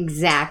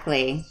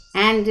 Exactly.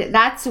 And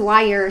that's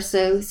why you're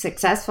so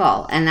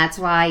successful. And that's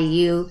why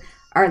you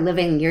are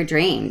living your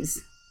dreams,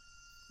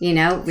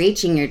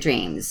 reaching your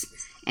dreams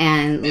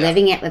and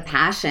living it with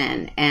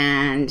passion.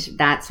 And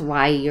that's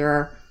why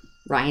you're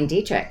Ryan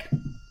Dietrich.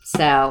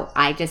 So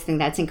I just think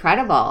that's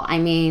incredible.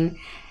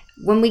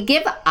 When we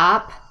give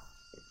up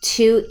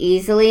too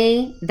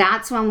easily,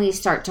 that's when we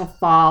start to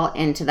fall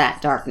into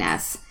that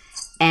darkness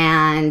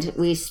and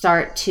we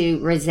start to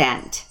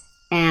resent,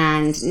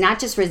 and not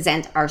just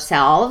resent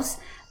ourselves,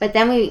 but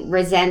then we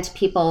resent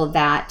people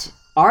that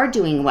are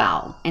doing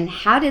well. And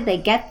how did they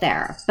get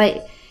there?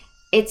 But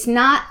it's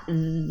not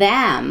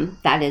them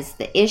that is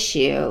the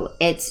issue.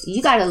 It's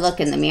you got to look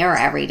in the mirror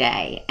every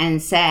day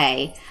and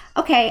say,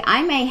 okay,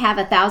 I may have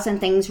 1,000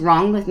 things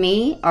wrong with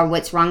me or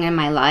what's wrong in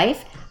my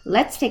life.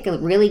 Let's take a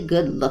really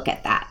good look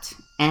at that.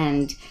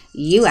 And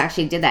you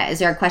actually did that. Is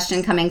there a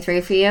question coming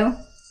through for you?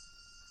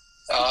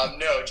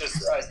 No,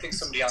 just I think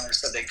somebody on there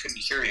said they couldn't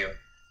hear you.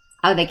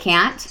 Oh, they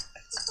can't?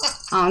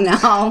 Oh,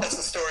 no. That's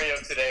the story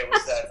of today,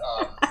 was that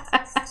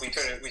we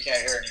can't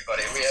hear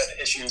anybody. We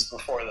had issues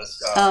before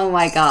this. Oh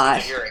my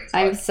gosh. Hearing,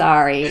 I'm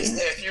sorry.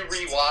 If you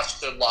rewatch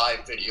the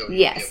live video,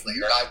 yes.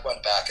 I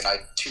went back and I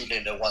tuned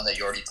into one that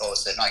you already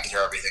posted, and I can hear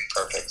everything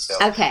perfect. So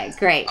okay,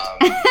 great.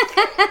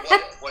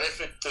 What if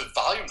the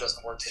volume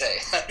doesn't work today?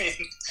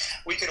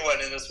 We could have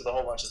went in this with a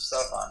whole bunch of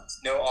stuff on.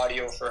 No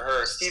audio for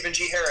her. Stephen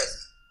G.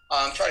 Harris.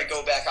 Try to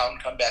go back out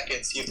and come back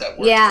in, see if that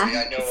works. Yeah, for you.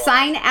 I know,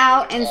 sign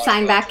out and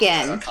sign back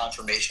in. A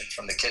confirmation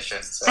from the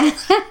kitchen. So.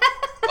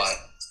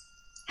 But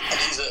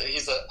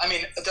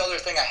the other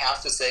thing I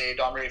have to say,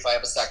 Domri, if I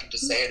have a second to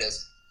say it,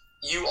 is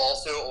you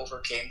also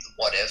overcame the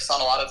what ifs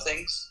on a lot of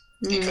things,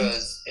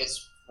 because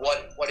it's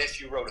what if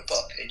you wrote a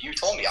book and you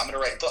told me I'm going to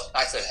write a book.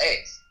 And I said,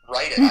 hey,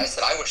 write it. I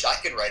said, I wish I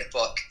could write a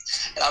book,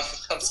 and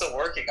I'm still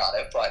working on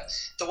it. But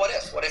the what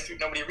if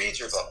nobody reads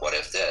your book? What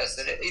if this?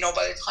 And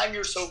by the time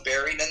you're so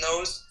buried in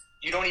those,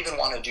 you don't even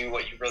want to do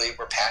what you really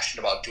were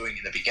passionate about doing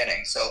in the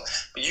beginning. So,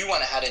 but you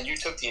went ahead and you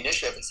took the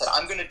initiative and said,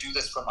 I'm going to do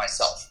this for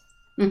myself.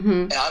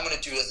 And I'm going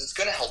to do this. It's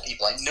going to help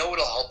people. I know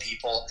it'll help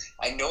people.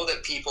 I know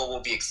that people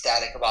will be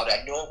ecstatic about it.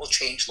 I know it will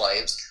change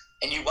lives.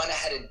 And you went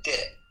ahead and did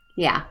it.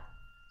 Yeah.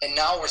 And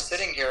now we're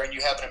sitting here, and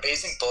you have an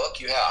amazing book.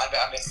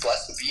 I'm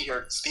blessed to be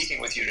here speaking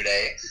with you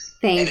today.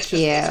 Thank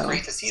you. It's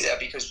great to see that,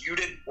 because you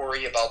didn't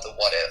worry about the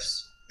what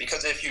ifs.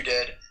 Because if you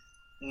did,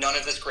 none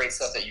of this great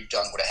stuff that you've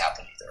done would have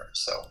happened either.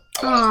 So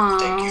I want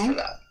to thank you for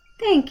that.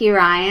 Thank you,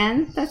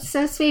 Ryan. That's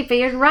so sweet. But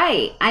you're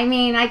right. I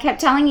mean, I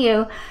kept telling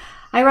you,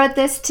 I wrote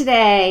this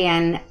today,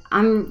 and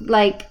I'm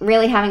like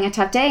really having a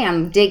tough day.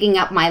 I'm digging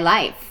up my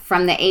life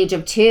from the age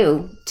of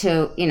 2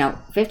 to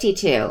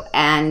 52,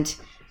 and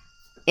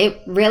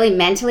it really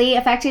mentally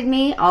affected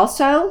me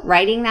also,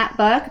 writing that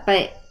book,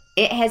 but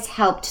it has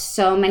helped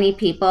so many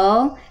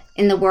people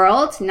in the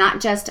world, not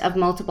just of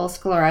multiple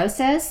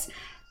sclerosis,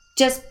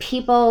 just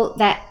people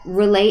that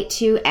relate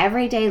to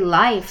everyday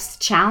life's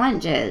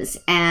challenges.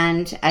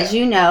 And as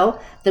you know,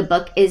 the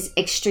book is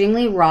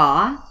extremely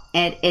raw.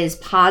 It is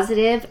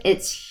positive.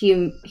 It's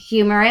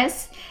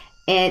humorous.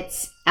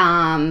 It's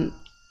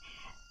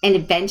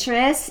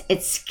adventurous.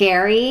 It's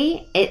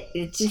scary.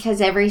 It just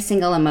has every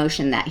single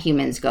emotion that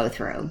humans go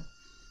through.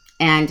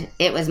 And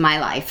it was my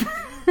life.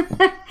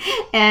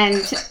 And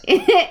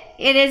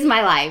it is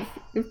my life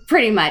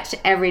pretty much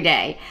every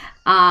day.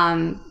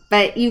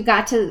 But you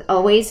got to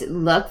always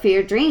look for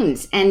your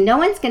dreams, and no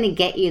one's going to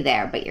get you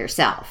there but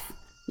yourself,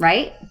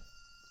 right?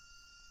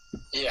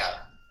 Yeah.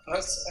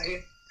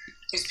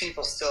 These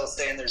people still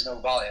saying there's no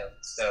volume,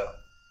 so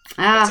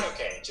it's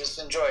okay.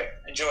 Just enjoy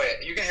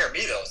it. You can hear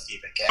me though,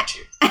 Stephen, can't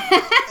you?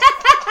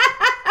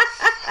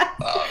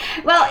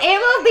 Well, it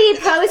will be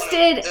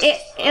posted.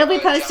 It'll be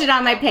posted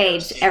on my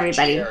page. Stephen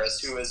everybody,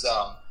 Harris, who's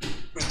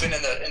been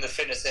in the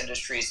fitness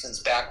industry since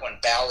back when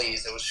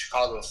Bally's, it was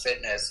Chicago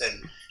Fitness,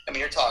 and I mean,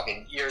 you're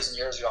talking years and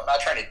years ago. I'm not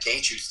trying to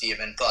date you,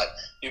 Stephen, but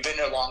you've been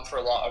around for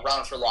a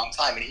long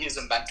time, and he is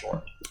a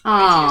mentor. I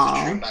mean, he is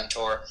a true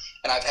mentor,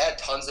 and I've had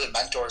tons of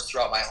mentors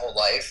throughout my whole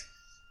life,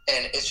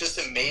 and it's just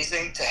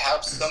amazing to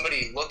have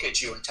somebody look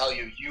at you and tell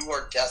you you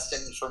are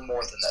destined for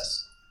more than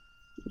this.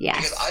 Yes.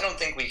 Because I don't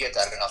think we get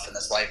that enough in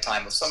this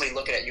lifetime, of somebody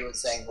looking at you and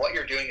saying, what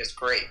you're doing is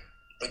great,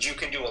 but you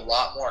can do a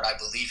lot more, and I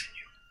believe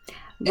in you.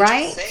 And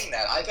right. Just saying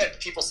that, I've had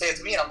people say it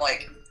to me, and I'm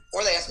like,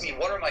 or they ask me,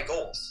 what are my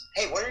goals?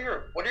 Hey, what are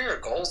your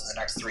goals in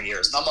the next 3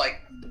 years? And I'm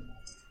like,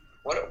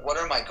 what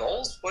are my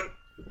goals? What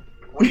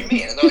do you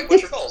mean? And they're like,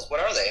 what's your goals? What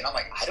are they? And I'm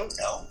like, I don't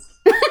know.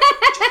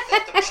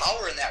 Just the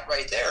power in that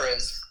right there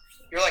is,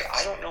 you're like,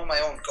 I don't know my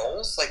own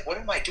goals. Like, what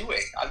am I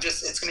doing?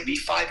 It's going to be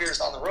 5 years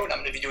down the road. I'm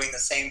going to be doing the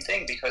same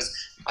thing because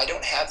I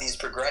don't have these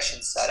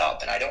progressions set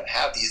up, and I don't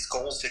have these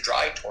goals to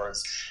drive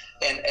towards.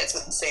 And it's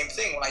the same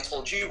thing when I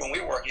told you when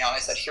we were working out, I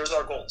said, here's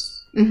our goals.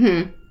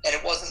 Mm-hmm. And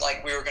it wasn't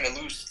like we were going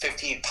to lose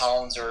 15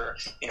 pounds or,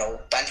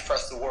 bench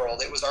press the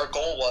world. Our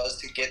goal was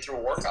to get through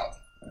a workout.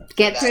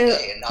 Get through that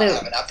day and not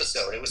have an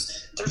episode.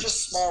 They're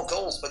just small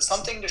goals, but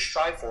something to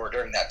strive for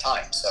during that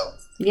time. So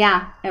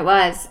yeah, it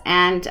was.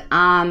 And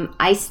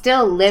I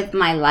still live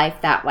my life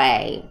that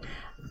way.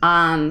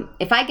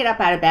 If I get up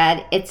out of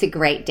bed, it's a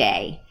great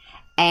day.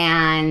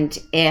 And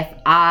if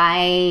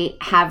I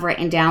have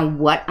written down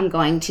what I'm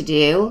going to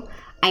do,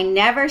 I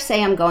never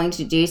say I'm going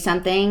to do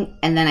something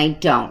and then I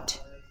don't.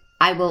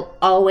 I will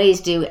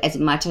always do as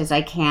much as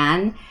I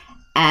can,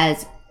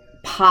 as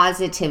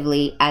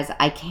positively as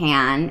I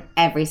can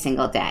every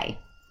single day.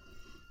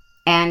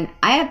 And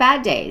I have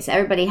bad days.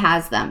 Everybody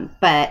has them.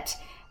 But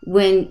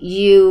when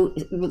you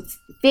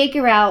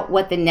figure out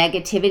what the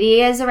negativity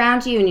is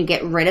around you and you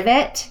get rid of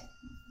it,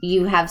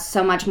 you have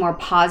so much more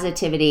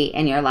positivity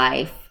in your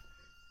life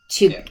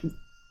to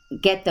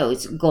get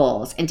those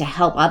goals and to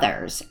help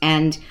others.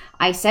 And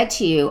I said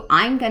to you,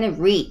 I'm going to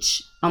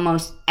reach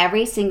almost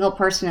every single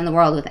person in the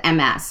world with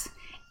MS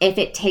if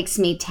it takes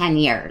me 10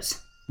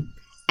 years.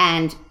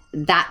 And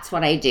that's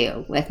what I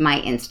do with my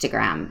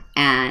Instagram.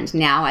 And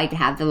now I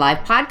have the live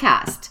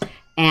podcast.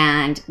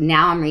 And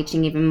now I'm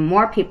reaching even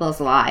more people's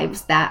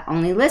lives that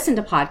only listen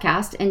to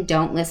podcasts and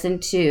don't listen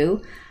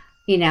to,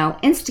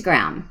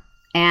 Instagram.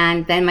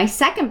 And then my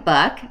second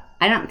book,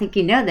 I don't think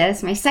you know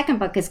this, my second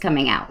book is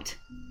coming out.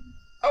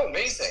 Oh,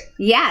 amazing.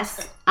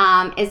 Yes.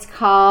 It's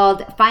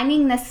called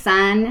Finding the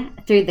Sun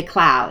Through the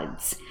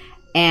Clouds.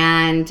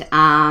 And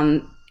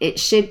it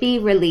should be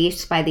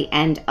released by the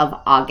end of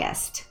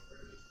August.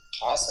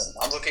 Awesome.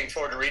 I'm looking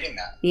forward to reading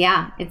that.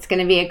 Yeah, it's going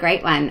to be a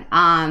great one.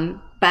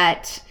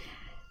 But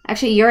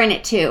actually, you're in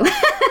it too.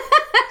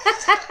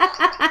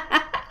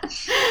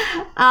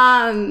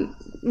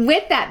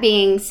 With that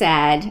being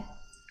said,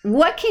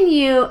 what can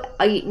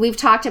we've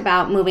talked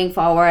about moving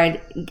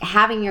forward,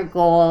 having your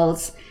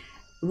goals,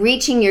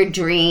 reaching your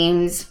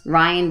dreams,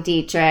 Ryan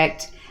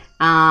Dietrich,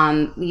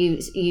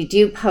 you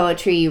do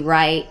poetry, you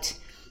write.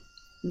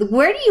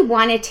 Where do you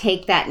want to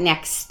take that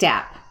next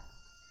step?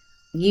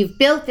 You've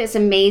built this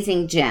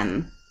amazing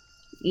gym.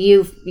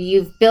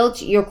 You've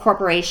built your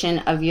corporation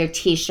of your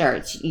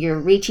t-shirts. You're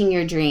reaching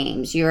your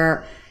dreams.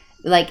 You're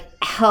like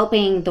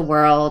helping the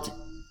world.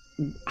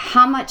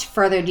 How much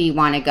further do you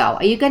want to go?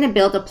 Are you going to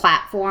build a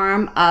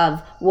platform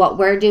of what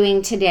we're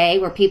doing today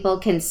where people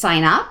can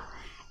sign up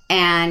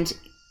and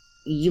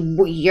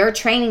you're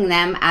training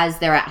them as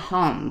they're at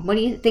home? What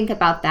do you think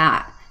about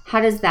that? How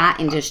does that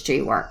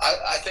industry work?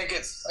 I think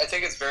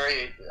it's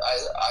very.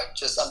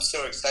 I'm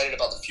so excited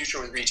about the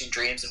future with Reaching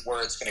Dreams and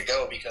where it's going to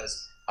go,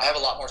 because I have a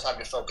lot more time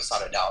to focus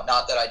on it now.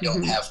 Not that I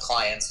don't have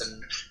clients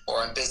or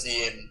I'm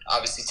busy and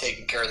obviously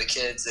taking care of the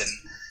kids, and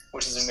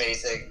which is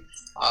amazing.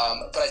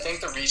 But I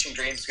think the Reaching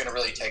Dreams is going to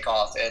really take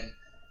off. And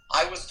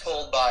I was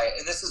told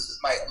and this is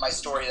my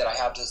story that I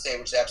have to say,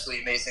 which is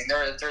absolutely amazing.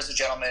 There's a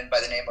gentleman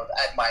by the name of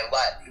Ed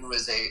Milet, who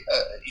is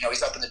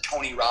he's up in the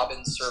Tony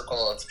Robbins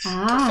circle of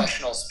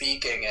professional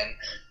speaking. And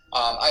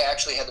I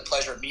actually had the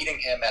pleasure of meeting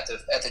him at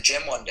the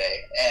gym one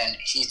day, and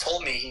he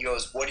told me, he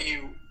goes,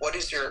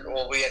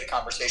 we had a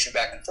conversation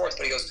back and forth,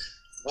 but he goes,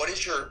 what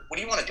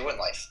do you want to do in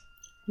life?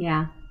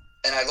 Yeah.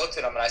 And I looked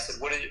at him and I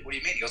said, what do you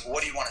mean? He goes,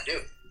 what do you want to do?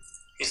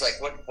 He's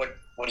like, what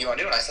do you want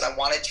to do? And I said, I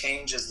want to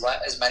change as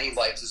many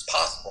lives as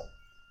possible.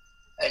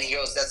 And he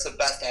goes, that's the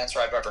best answer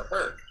I've ever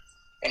heard.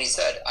 And he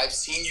said, I've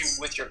seen you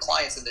with your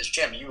clients in this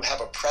gym. You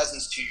have a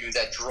presence to you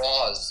that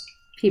draws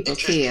people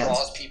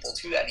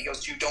to that. And he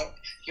goes,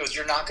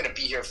 you're not going to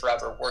be here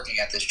forever working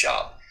at this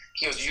job.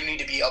 He goes, you need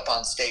to be up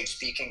on stage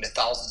speaking to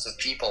thousands of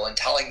people and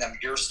telling them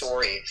your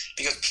story,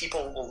 because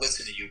people will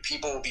listen to you,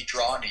 people will be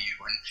drawn to you,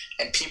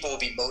 and people will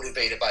be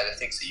motivated by the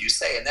things that you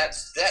say. And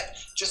that's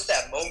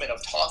that moment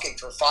of talking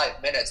for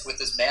 5 minutes with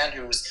this man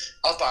who's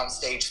up on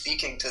stage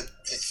speaking to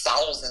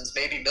thousands,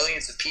 maybe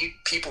millions of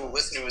people who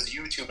listen to his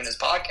YouTube and his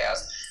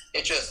podcast.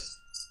 It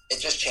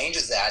just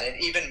changes that.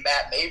 And even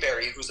Matt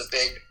Mayberry, who's a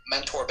big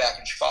mentor back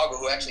in Chicago,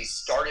 who actually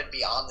started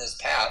me on this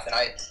path, and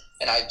I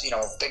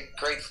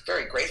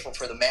very grateful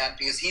for the man,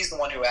 because he's the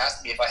one who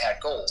asked me if I had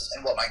goals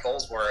and what my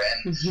goals were.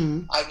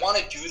 And I want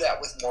to do that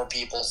with more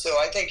people. So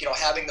I think,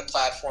 having the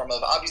platform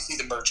of, obviously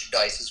the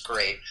merchandise is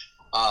great.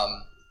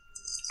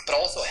 But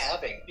also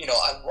having,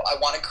 I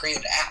want to create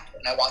an app,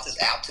 and I want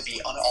this app to be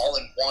an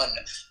all-in-one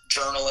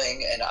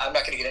journaling. And I'm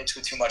not going to get into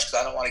it too much because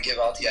I don't want to give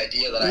out the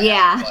idea that I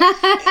have. But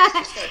it's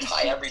just going to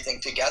tie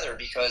everything together,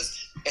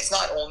 because it's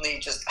not only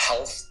just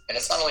health, and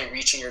it's not only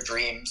reaching your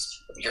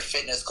dreams, your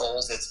fitness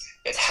goals.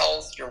 It's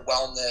health, your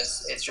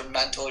wellness, it's your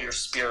mental, your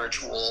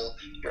spiritual,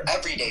 your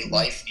everyday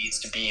life needs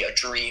to be a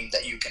dream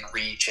that you can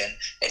reach, and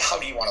how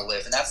do you want to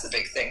live? And that's the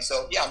big thing.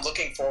 So yeah, I'm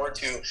looking forward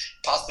to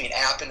possibly an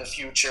app in the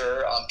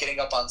future, getting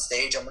up on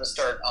stage. I'm going to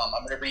start, I'm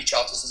going to reach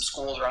out to some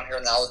schools around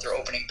here now that they're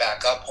opening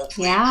back up,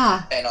 hopefully.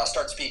 Yeah. And I'll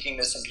start speaking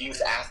to some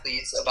youth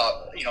athletes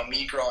about,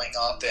 me growing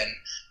up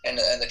and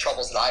the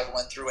troubles that I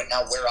went through, and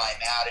now where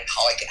I'm at and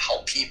how I can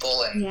help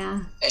people,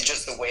 and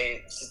just the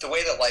way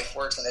that life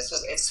works. And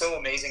it's so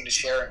amazing to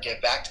share and give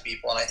back to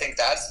people. And I think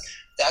that's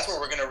where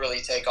we're going to really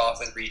take off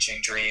with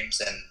Reaching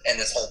Dreams and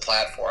this whole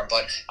platform.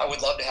 But I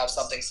would love to have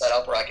something set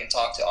up where I can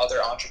talk to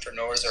other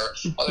entrepreneurs or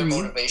other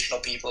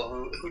motivational people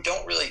who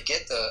don't really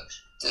get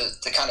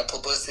the kind of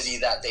publicity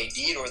that they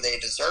need or they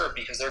deserve,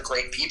 because they're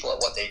great people at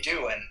what they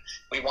do, and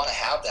we want to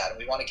have that, and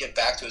we want to give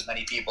back to as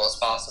many people as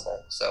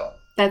possible. So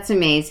that's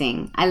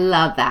amazing. I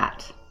love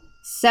that.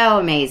 So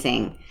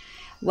amazing.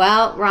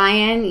 Well,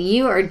 Ryan,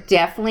 you are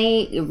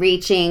definitely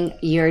reaching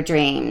your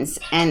dreams.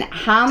 And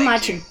how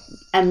much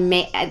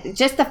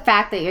just the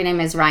fact that your name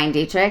is Ryan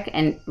Detrick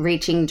and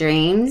Reaching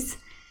Dreams,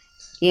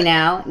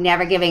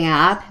 never giving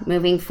up,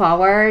 moving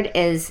forward,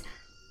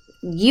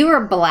 you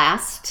are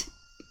blessed,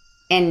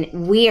 and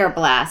we are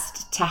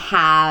blessed to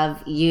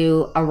have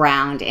you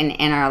around and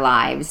in our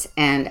lives.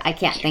 And I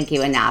can't thank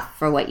you enough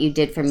for what you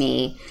did for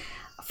me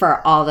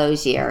for all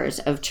those years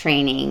of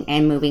training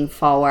and moving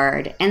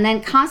forward, and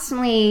then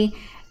constantly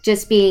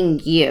just being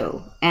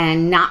you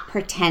and not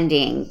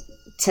pretending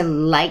to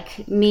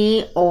like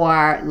me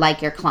or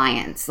like your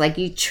clients. Like,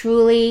 you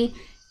truly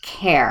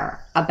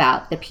care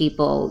about the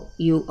people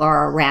you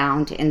are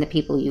around and the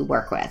people you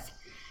work with.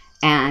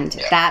 And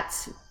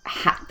that's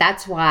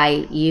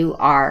why you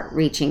are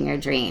reaching your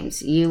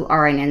dreams. You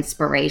are an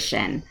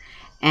inspiration.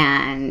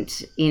 And,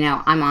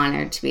 I'm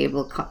honored to be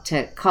able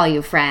to call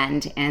you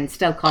friend and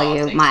still call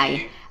you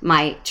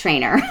my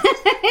trainer.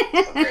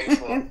 I'm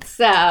grateful.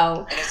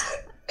 So.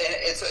 And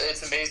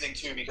it's amazing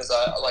too, because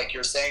like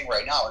you're saying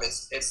right now,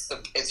 it's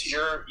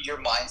your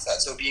mindset.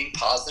 So being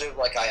positive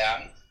like I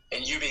am,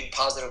 and you being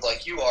positive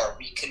like you are,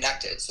 we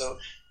connected. So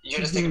you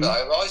got to think about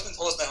it. I've always been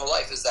told this my whole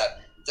life, is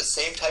that the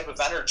same type of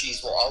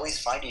energies will always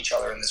find each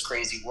other in this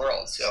crazy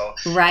world. So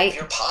if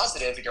you're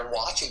positive and you're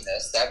watching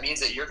this, that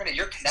means that you're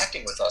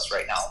connecting with us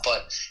right now.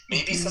 But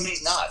maybe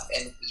somebody's not,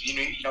 and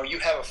you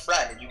have a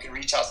friend and you can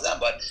reach out to them.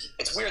 But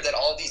it's weird that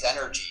all these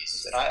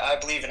energies, and I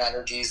believe in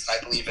energies, and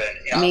I believe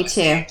in me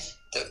too.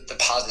 The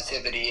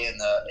positivity and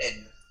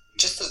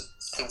just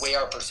the way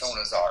our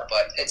personas are.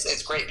 But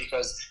it's great,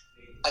 because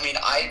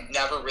I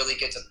never really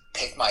get to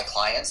pick my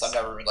clients. I'm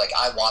never like,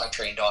 I want to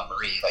train Dawn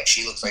Marie. Like,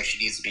 she looks like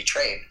she needs to be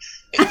trained.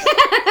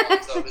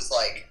 So it was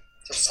like,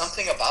 there's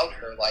something about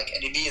her, like,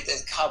 and immediately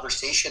the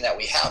conversation that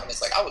we have, and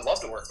it's like, I would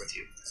love to work with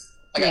you.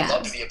 Like, I'd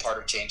love to be a part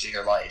of changing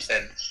your life.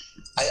 And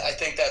I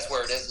think that's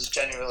where it is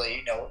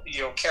genuinely,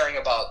 caring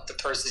about the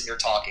person you're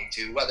talking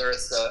to, whether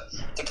it's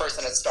the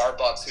person at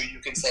Starbucks who you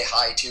can say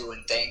hi to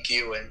and thank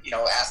you and,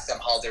 ask them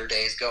how their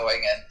day is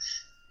going.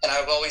 And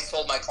I've always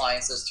told my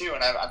clients this too,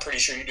 and I'm pretty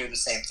sure you do the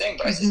same thing,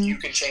 but I said, you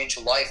can change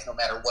life no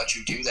matter what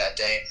you do that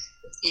day,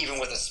 even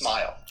with a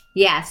smile.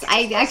 Yes,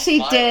 I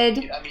actually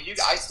did. I mean,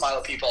 I smile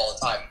at people all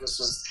the time.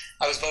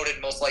 I was voted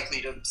most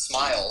likely to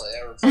smile,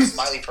 or a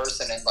smiley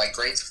person in like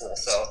grade school.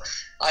 So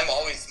I'm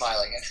always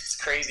smiling, and it's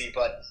crazy,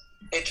 but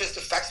it just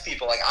affects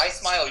people. Like I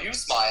smile, you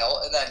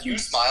smile, and then you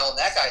smile, and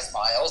that guy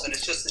smiles, and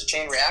it's just this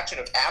chain reaction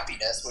of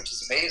happiness, which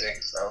is amazing.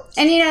 So,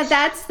 and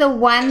that's the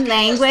one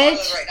language.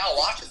 Right now,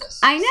 watching this.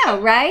 I know,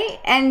 right?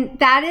 And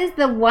that is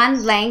the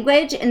one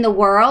language in the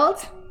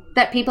world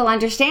that people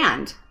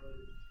understand.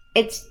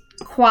 It's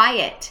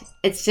quiet.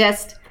 It's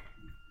just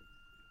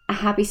a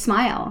happy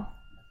smile.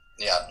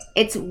 Yeah.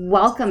 It's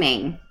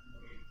welcoming,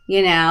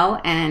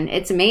 and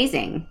it's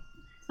amazing.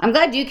 I'm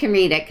glad you can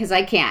read it because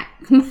I can't.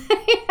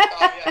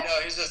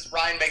 He's just,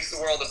 Ryan makes the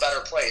world a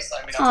better place.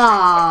 I mean,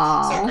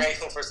 I'm so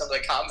grateful for some of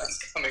the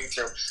comments coming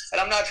through.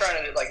 And I'm not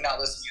trying to not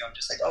listen to you. I'm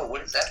just like, oh,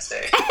 what does that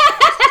say?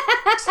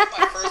 It's like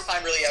my first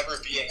time really ever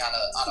being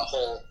on a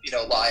whole,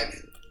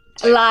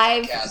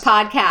 live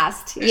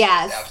podcast.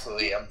 Yes.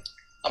 Absolutely.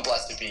 I'm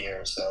blessed to be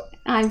here. So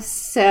I'm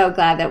so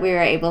glad that we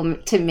were able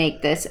to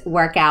make this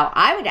work out.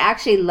 I would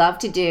actually love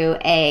to do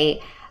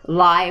a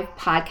live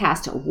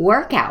podcast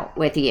workout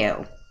with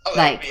you. Oh,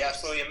 that would be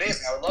absolutely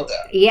amazing. I would love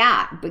that.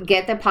 Yeah,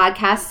 get the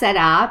podcast set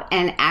up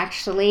and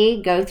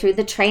actually go through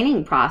the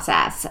training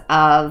process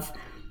of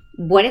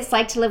what it's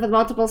like to live with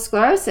multiple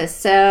sclerosis.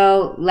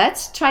 So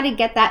let's try to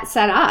get that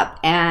set up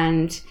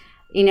and,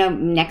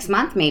 next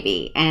month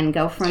maybe, and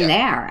go from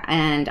there.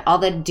 And all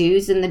the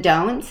do's and the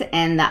don'ts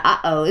and the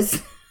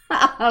uh-ohs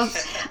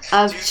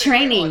of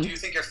training. Do you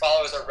think your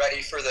followers are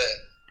ready for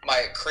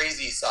my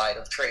crazy side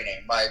of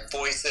training, my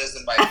voices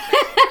and my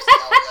crazy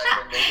personality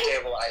I bring to the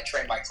table when I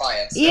train my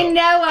clients? So you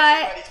know what?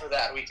 If you're ready for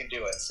that, we can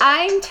do it. So.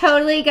 I'm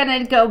totally going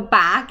to go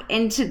back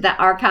into the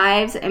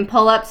archives and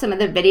pull up some of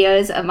the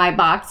videos of my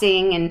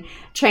boxing and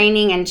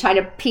training and try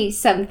to piece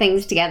some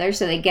things together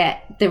so they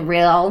get the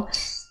real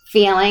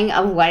feeling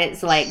of what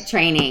it's like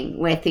training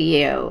with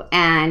you.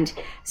 And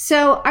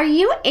so are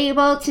you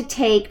able to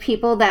take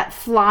people that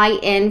fly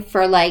in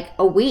for like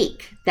a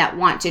week that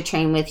want to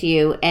train with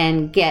you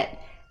and get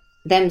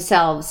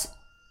themselves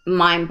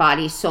mind,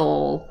 body,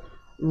 soul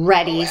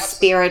ready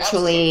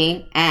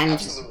spiritually? And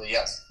absolutely,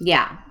 yes.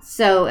 Yeah.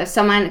 So if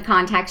someone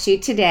contacts you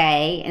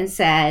today and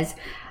says,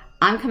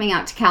 I'm coming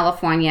out to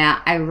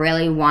California, I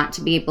really want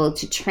to be able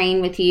to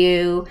train with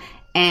you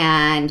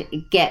and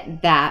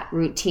get that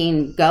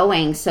routine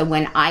going, so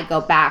when I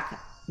go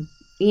back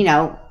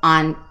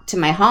on to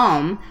my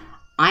home,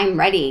 I'm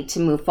ready to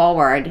move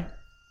forward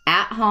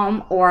at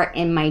home or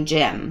in my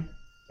gym.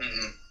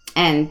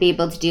 And be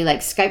able to do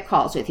like Skype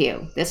calls with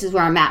you. This is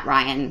where I'm at,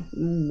 Ryan.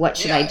 What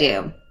should I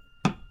do?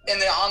 In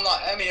the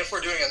online, if we're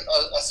doing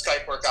a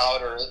Skype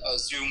workout or a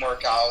Zoom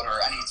workout or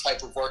any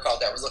type of workout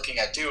that we're looking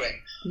at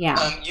doing,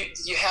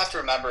 you have to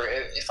remember,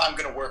 if I'm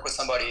going to work with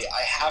somebody,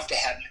 I have to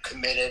have you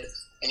committed,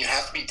 and you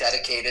have to be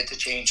dedicated to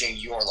changing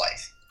your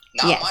life,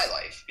 not my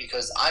life,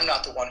 because I'm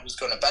not the one who's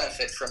going to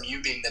benefit from you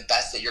being the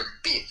best that you're going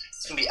to be.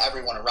 It's going to be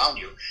everyone around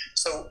you.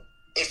 So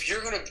if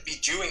you're going to be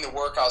doing the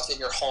workouts in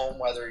your home,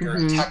 whether you're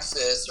in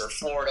Texas or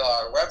Florida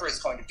or wherever it's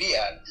going to be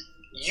at,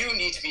 you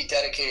need to be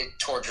dedicated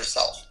towards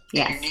yourself.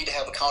 Yes. And you need to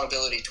have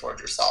accountability towards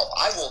yourself.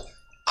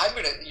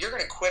 You're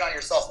going to quit on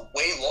yourself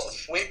way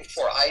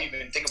before I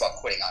even think about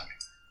quitting on you.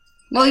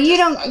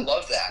 Well, I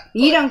love that.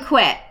 You don't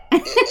quit.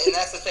 And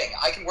that's the thing.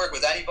 I can work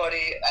with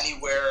anybody,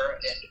 anywhere,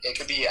 and it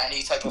could be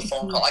any type of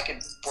phone call. I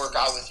can work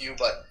out with you,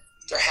 but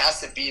there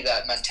has to be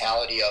that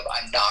mentality of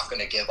I'm not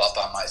going to give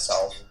up on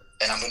myself,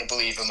 and I'm going to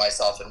believe in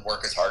myself and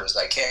work as hard as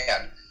I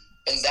can.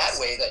 And that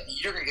way that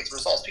you're going to get the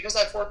results. Because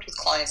I've worked with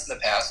clients in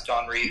the past,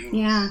 Dawn Ree,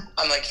 who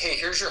I'm like, hey,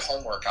 here's your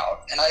home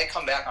workout. And I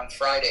come back on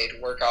Friday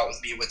to work out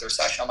with me with their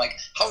session. I'm like,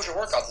 how was your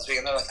workout this week?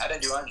 And they're like, I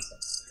didn't do anything.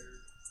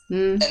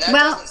 And that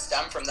doesn't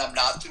stem from them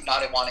not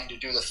wanting to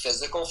do the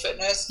physical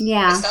fitness.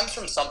 Yeah. It stems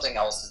from something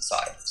else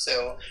inside.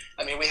 So,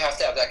 we have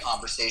to have that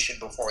conversation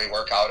before we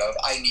work out of,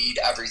 I need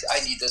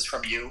this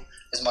from you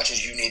as much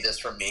as you need this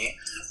from me,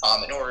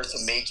 in order to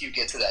make you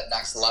get to that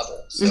next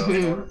level. So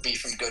in order to be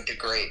from good to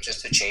great,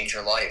 just to change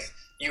your life,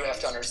 you have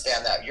to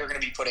understand that you're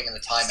going to be putting in the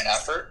time and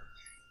effort,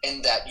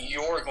 and that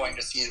you're going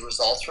to see the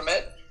results from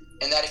it.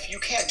 And that if you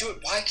can't do it,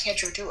 why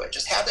can't you do it?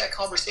 Just have that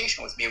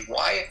conversation with me.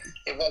 Why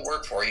it won't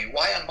work for you?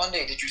 Why on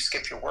Monday did you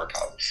skip your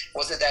workout?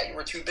 Was it that you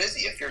were too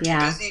busy? If you're too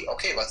busy,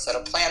 okay, let's set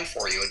a plan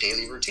for you, a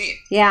daily routine.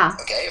 Yeah.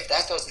 Okay, if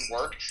that doesn't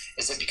work,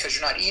 is it because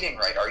you're not eating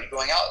right? Are you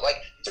going out?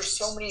 Like, there's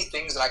so many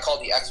things that I call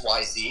the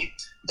XYZ,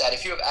 that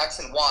if you have X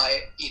and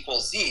Y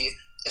equals Z,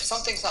 if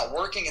something's not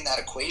working in that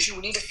equation,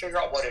 we need to figure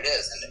out what it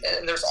is.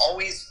 And there's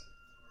always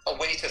a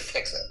way to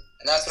fix it.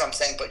 And that's what I'm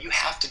saying, but you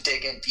have to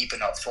dig in deep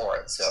enough for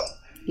it. So.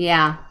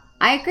 Yeah.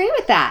 I agree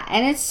with that.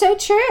 And it's so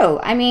true.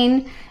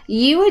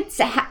 You would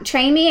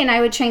train me and I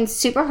would train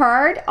super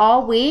hard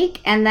all week.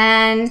 And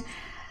then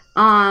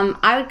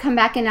I would come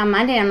back in on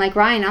Monday and I'm like,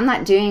 Ryan, I'm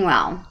not doing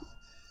well.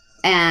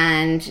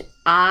 And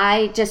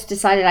I just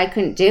decided I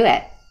couldn't do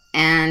it.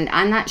 and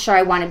I'm not sure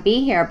I want to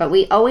be here, but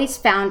we always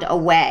found a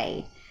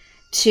way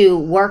to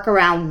work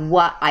around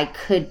what I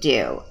could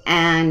do.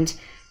 And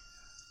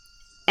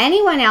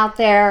anyone out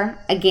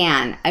there,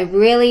 again, I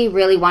really,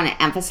 really want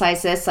to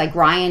emphasize this, like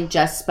Ryan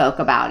just spoke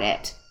about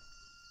it.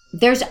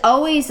 There's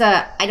always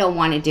I don't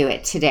want to do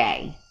it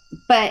today,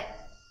 but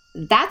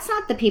that's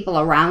not the people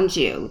around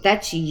you.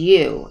 That's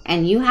you.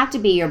 And you have to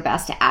be your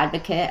best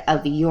advocate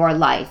of your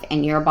life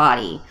and your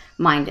body,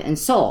 mind, and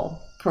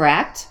soul.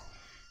 Correct?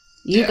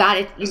 You got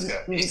it.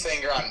 He's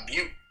saying you're on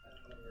mute.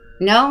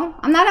 No,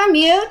 I'm not on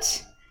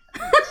mute.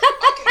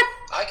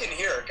 I can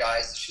hear her,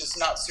 guys. She's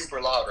not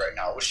super loud right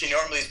now. Well, she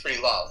normally is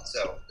pretty loud,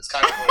 so it's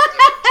kind of a little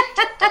different.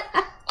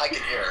 But I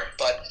can hear her.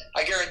 But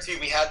I guarantee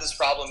we had this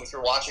problem. If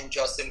you're watching,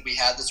 Justin, we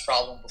had this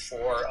problem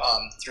before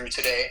through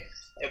today.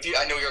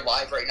 I know you're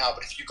live right now,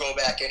 but if you go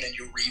back in and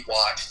you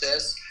rewatch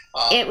this,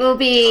 it will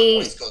be.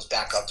 Her voice goes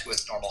back up to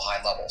its normal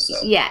high level.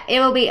 So yeah, it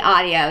will be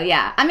audio.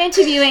 Yeah, I'm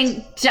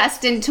interviewing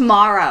Justin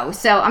tomorrow,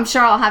 so I'm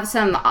sure I'll have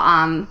some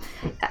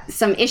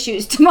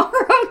issues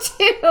tomorrow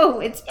too.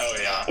 It's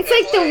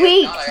like the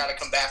week. I got to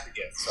come back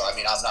again. So I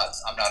mean, I'm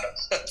not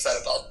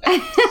upset about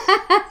that.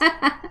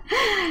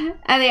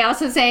 Are they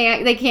also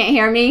saying they can't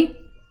hear me?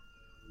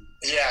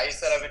 Yeah, he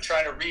said I've been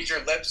trying to read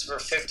your lips for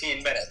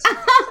 15 minutes. I'm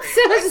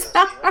so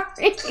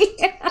sorry.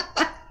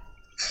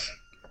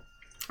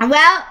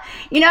 Well,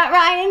 you know what,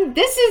 Ryan?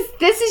 This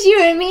is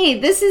you and me.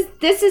 This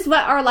is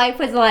what our life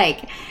was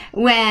like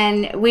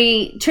when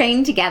we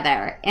trained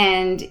together.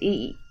 And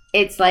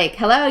it's like,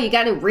 hello, you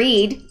got to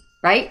read,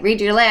 right?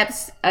 Read your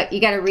lips.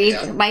 You got to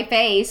read my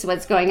face,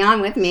 what's going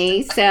on with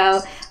me.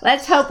 So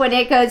let's hope when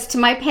it goes to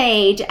my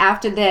page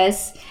after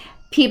this,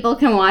 people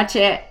can watch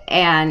it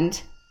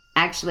and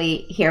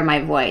actually hear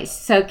my voice.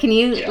 So can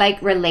you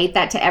relate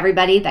that to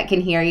everybody that can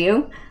hear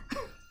you?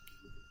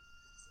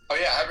 Oh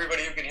yeah,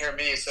 everybody who can hear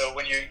me. So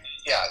when you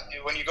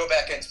go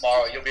back in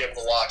tomorrow, you'll be able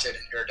to watch it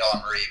and hear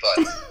Dawn Marie. But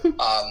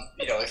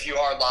if you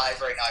are live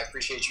right now, I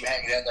appreciate you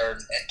hanging in there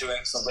and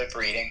doing some lip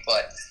reading.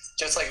 But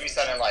just like we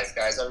said in life,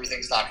 guys,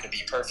 everything's not going to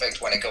be perfect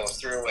when it goes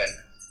through. And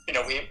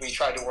we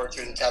tried to work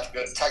through the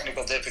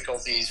technical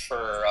difficulties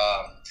for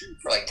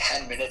like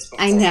 10 minutes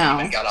before we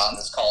even got on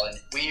this call, and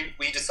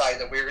we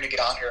decided that we were going to get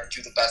on here and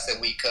do the best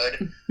that we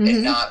could,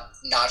 and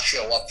not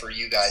show up for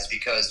you guys,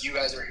 because you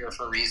guys are here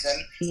for a reason,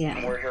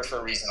 and we're here for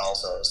a reason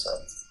also. So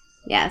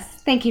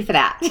yes, thank you for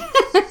that. You're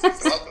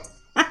welcome.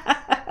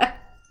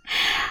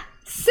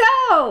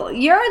 So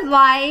your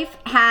life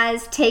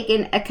has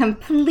taken a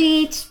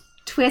complete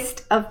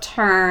twist of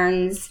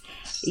turns.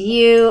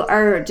 You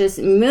are just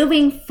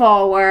moving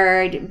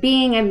forward,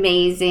 being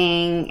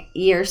amazing.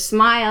 Your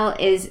smile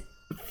is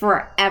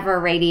forever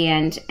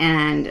radiant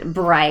and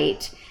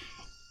bright.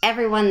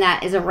 Everyone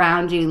that is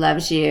around you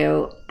loves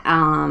you.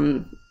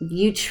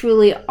 You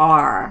truly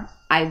are,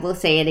 I will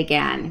say it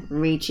again,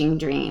 reaching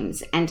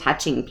dreams and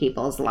touching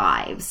people's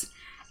lives.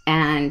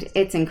 And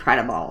it's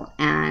incredible.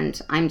 And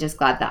I'm just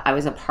glad that I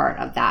was a part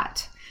of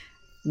that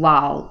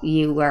while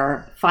you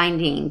were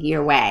finding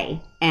your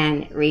way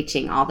and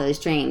reaching all those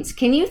dreams.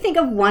 Can you think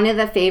of one of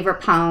the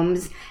favorite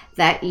poems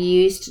that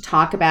you used to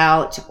talk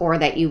about or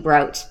that you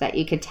wrote that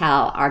you could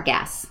tell our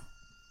guests?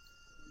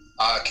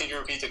 Can you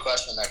repeat the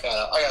question?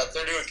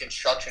 They're doing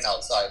construction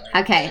outside.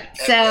 Okay,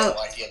 they have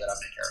no idea that I'm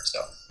in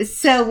here.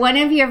 So one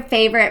of your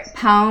favorite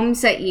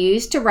poems that you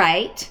used to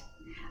write,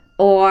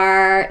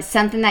 or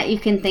something that you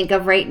can think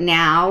of right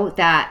now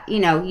that,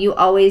 you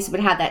always would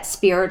have that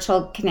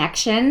spiritual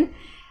connection.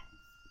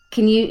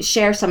 Can you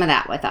share some of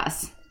that with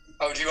us?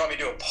 Oh, do you want me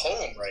to do a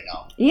poem right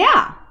now?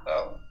 Yeah.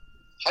 Oh.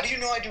 How do you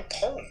know I do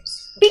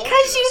poems?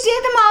 Because you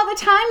did them all the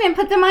time and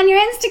put them on your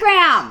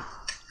Instagram.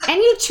 And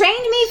you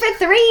trained me for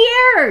 3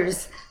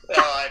 years.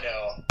 Oh, I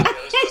know.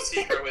 There's no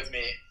secret with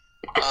me.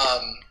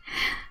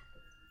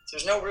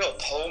 There's no real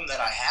poem that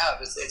I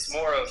have. It's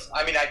more of,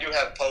 I do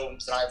have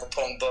poems, and I have a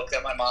poem book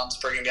that my mom's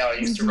bringing me out. I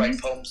used to write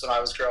poems when I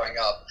was growing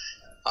up.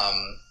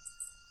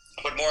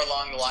 But more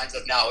along the lines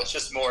of now, it's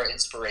just more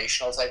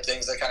inspirational type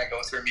things that kind of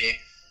go through me.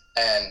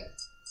 And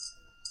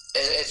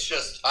it's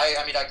just, I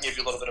can give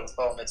you a little bit of a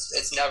poem.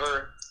 It's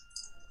never,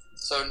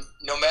 so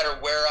no matter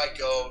where I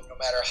go, no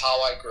matter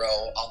how I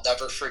grow, I'll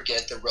never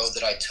forget the road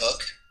that I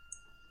took.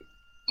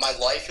 My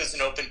life is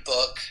an open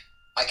book.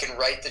 I can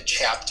write the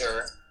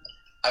chapter.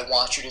 I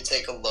want you to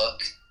take a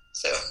look.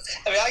 So,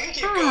 I can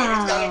keep going.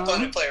 It's kind of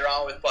fun to play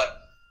around with,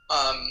 but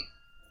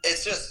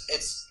it's just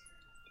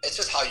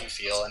how you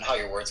feel and how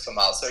your words come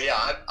out. So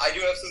yeah, I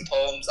do have some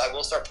poems. I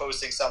will start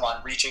posting some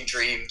on Reaching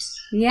Dreams.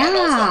 Yeah. And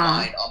also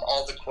mine.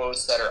 All the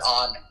quotes that are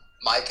on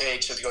my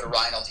page. So if you go to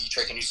Ryan L.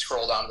 Dietrich and you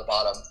scroll down to the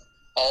bottom,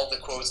 all the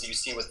quotes that you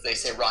see they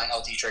say Ryan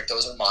L. Dietrich,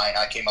 those are mine.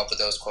 I came up with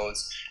those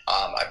quotes.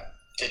 I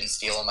didn't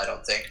steal them, I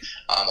don't think,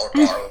 or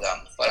borrow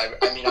them. But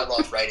I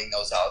love writing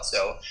those out.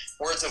 So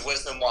words of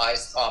wisdom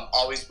wise,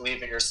 always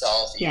believe in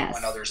yourself, even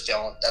when others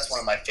don't. That's one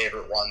of my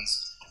favorite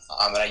ones.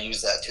 And I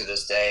use that to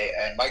this day.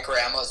 And my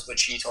grandma's, what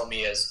she told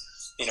me is,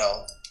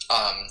 my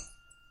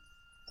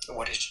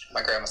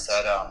grandma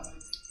said,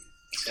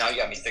 So now you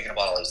got me thinking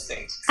about all those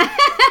things. My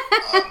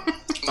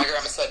grandma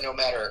said,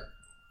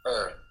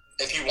 or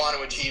if you want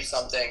to achieve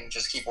something,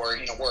 just keep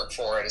working, work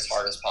for it as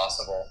hard as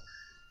possible.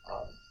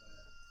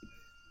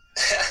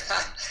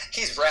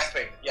 He's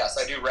rapping. Yes,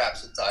 I do rap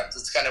sometimes.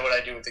 It's kind of what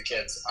I do with the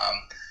kids.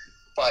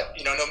 But,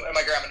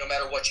 my grandma, no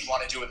matter what you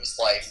want to do in this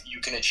life, you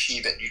can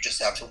achieve it. You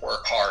just have to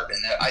work hard. And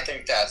I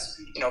think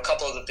that's, a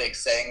couple of the big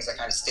sayings that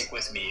kind of stick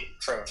with me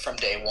from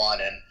day one.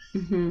 And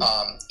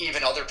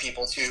even other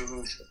people, too,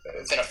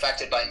 who've been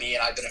affected by me,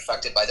 and I've been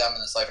affected by them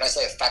in this life. And I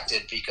say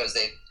affected because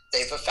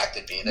they've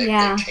affected me.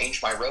 They've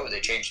changed my road.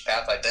 They changed the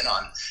path I've been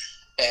on.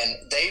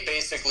 And they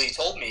basically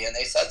told me, and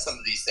they said some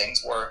of these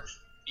things where,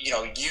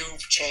 you've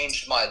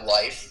changed my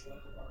life.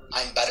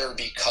 I'm better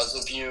because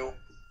of you.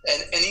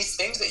 And these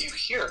things that you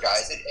hear,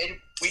 guys,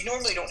 we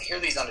normally don't hear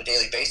these on a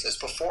daily basis.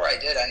 Before I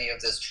did any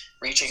of this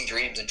reaching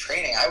dreams and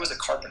training, I was a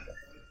carpenter.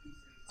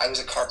 I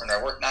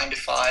worked 9 to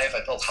 5.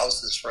 I built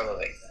houses for a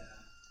living.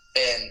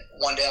 And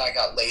one day I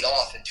got laid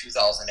off in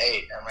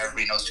 2008. And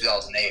everybody knows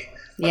 2008.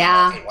 When the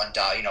market went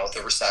down,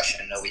 the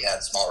recession. We had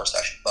a small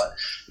recession. But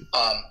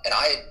and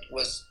I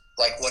was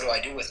like, what do I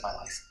do with my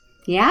life?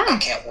 Yeah. I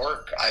can't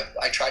work.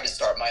 I tried to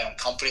start my own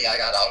company. I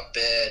got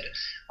outbid.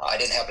 I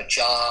didn't have a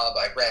job.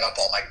 I ran up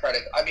all my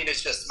credit. I mean,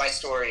 it's just my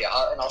story,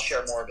 and I'll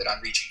share more of it on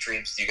Reaching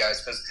Dreams with you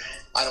guys because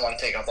I don't want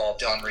to take up all of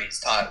Dawn Reed's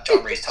time,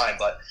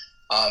 but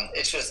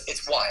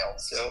it's wild.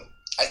 So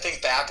I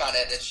think back on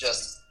it, it's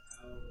just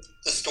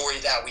the story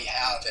that we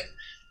have, and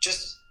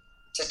just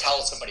to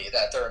tell somebody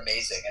that they're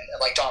amazing. And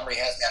like Dawn Reed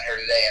has me on here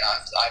today,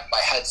 and my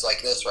head's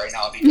like this right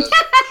now because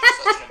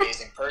she's such an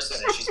amazing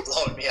person and she's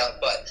blowing me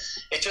up. But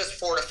it just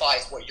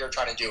fortifies what you're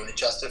trying to do, and it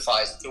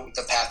justifies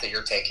the path that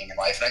you're taking in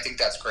life. And I think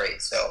that's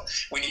great. So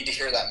we need to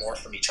hear that more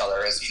from each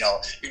other as,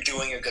 you're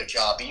doing a good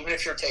job. Even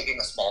if you're taking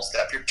a small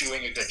step, you're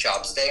doing a good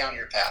job. Stay on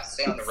your path.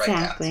 Stay on the right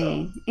path.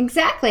 So.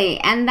 Exactly.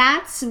 And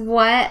that's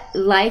what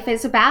life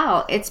is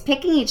about. It's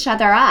picking each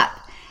other up.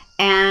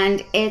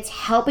 And it's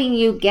helping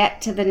you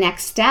get to the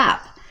next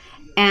step.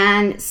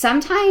 And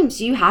sometimes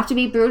you have to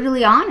be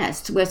brutally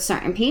honest with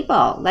certain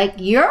people. Like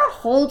you're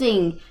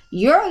in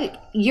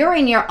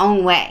your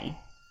own way.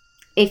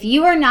 If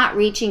you are not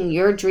reaching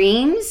your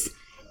dreams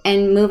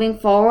and moving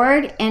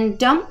forward, and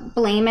don't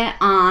blame it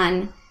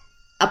on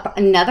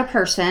another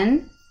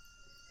person.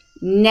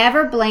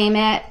 Never blame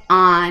it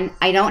on,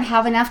 I don't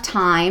have enough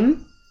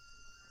time.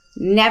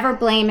 Never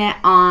blame it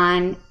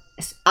on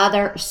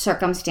other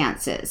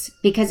circumstances,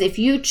 because if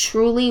you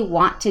truly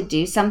want to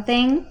do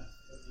something,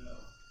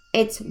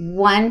 it's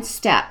one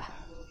step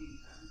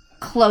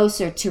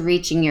closer to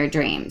reaching your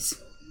dreams.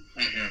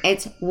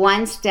 It's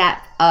one step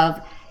of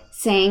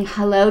saying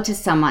hello to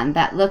someone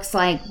that looks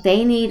like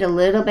they need a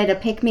little bit of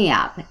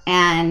pick-me-up,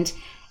 and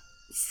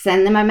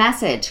send them a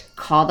message,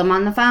 call them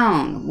on the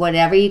phone,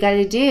 whatever you got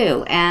to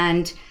do.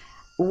 And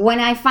when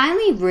I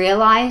finally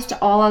realized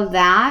all of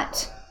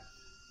that,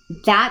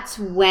 that's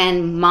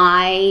when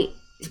my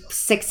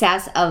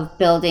success of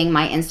building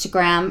my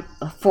Instagram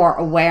for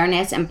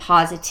awareness and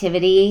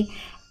positivity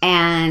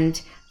and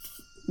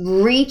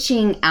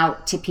reaching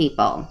out to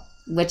people,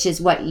 which is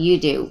what you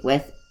do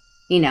with,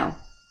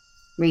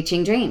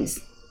 Reaching Dreams.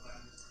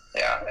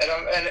 Yeah.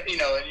 And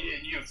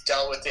you've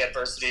dealt with the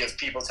adversity of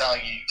people telling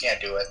you can't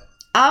do it.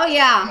 Oh,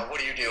 yeah. What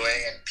are you doing?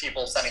 And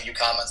people sending you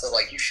comments of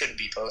like, you shouldn't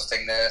be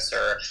posting this,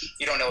 or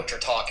you don't know what you're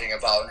talking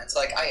about. And it's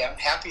like, I am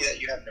happy that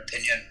you have an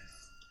opinion,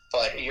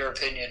 but your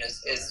opinion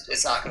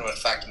is not going to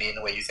affect me in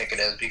the way you think it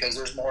is, because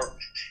there's more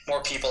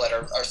people that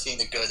are seeing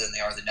the good than they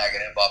are the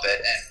negative of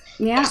it.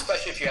 And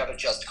especially if you have a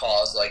just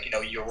cause, like,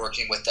 you're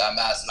working with the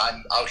MS, and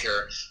I'm out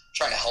here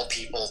trying to help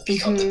people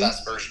become the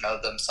best version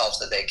of themselves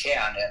that they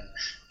can. And,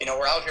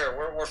 we're out here,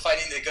 we're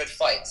fighting the good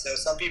fight. So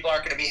some people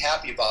aren't going to be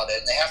happy about it,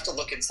 and they have to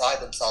look inside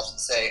themselves and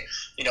say,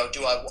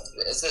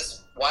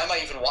 why am I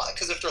even watching?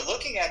 Because if they're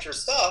looking at your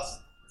stuff,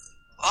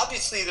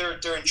 obviously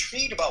they're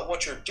intrigued about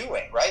what you're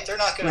doing, right? They're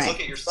not going to look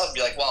at your stuff and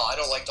be like, well, I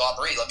don't like Dawn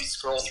Reed, let me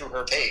scroll through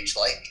her page.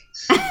 Like,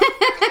 they're going to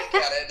look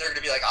at it and they're going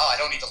to be like, oh, I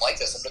don't need to like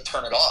this, I'm going to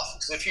turn it off.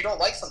 Because if you don't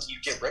like something,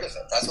 you get rid of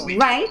it. That's what we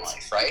do in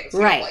life, right? If we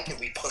don't like it,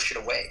 we push it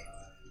away.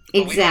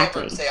 But we don't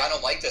ever say, I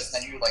don't like this,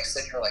 and then you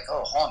sit here like,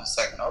 oh, hold on a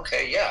second,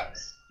 okay, yeah.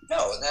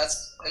 No, and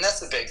that's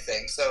the big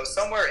thing. So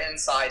somewhere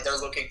inside, they're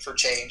looking for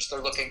change,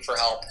 they're looking for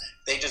help.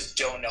 They just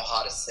don't know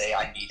how to say,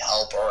 I need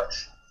help, or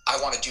I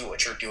want to do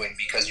what you're doing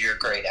because you're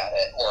great at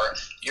it, or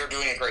you're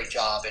doing a great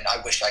job and I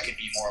wish I could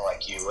be more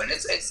like you. And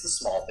it's the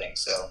small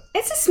things. So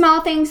it's the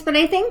small things, but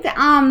I think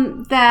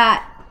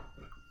that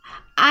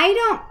I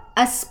don't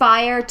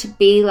aspire to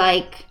be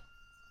like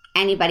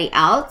anybody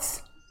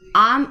else.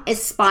 I'm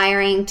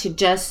aspiring to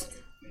just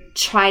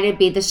try to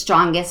be the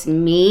strongest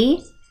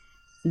me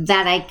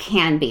that I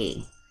can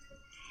be.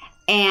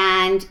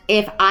 And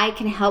if I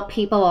can help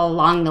people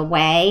along the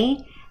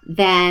way,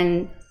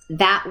 then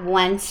that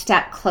one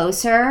step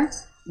closer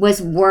was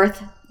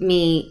worth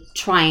me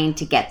trying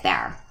to get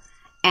there.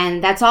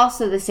 And that's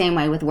also the same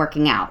way with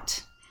working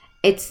out.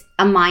 It's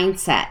a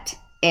mindset.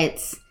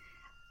 It's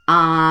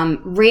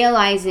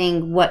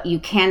realizing what you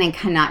can and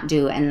cannot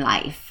do in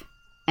life.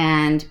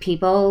 And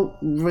people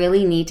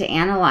really need to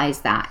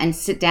analyze that and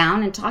sit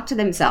down and talk to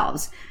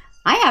themselves.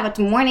 I have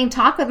a morning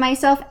talk with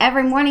myself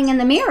every morning in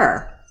the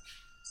mirror.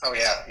 Oh,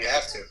 yeah, you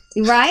have to.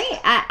 Right?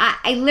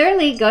 I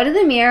literally go to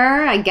the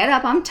mirror. I get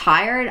up. I'm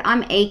tired.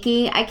 I'm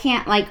achy. I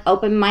can't like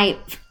open my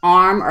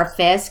arm or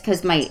fist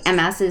because my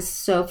MS is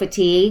so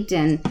fatigued.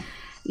 And,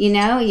 you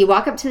know, you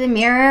walk up to the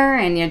mirror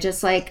and you're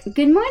just like,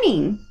 good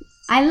morning.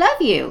 I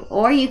love you.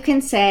 Or you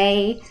can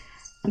say,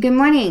 good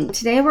morning.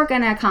 Today we're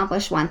going to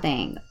accomplish one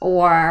thing.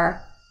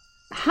 Or,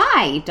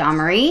 hi,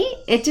 Dawn-Marie.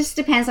 It just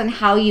depends on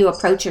how you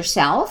approach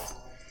yourself,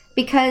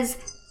 because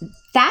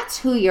that's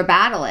who your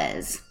battle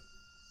is.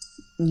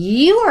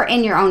 You are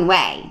in your own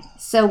way.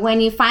 So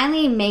when you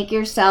finally make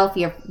yourself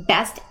your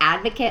best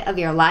advocate of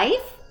your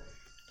life,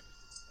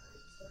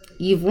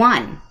 you've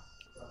won.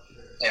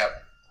 Yeah,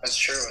 that's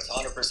true. It's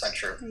 100%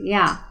 true.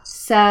 Yeah.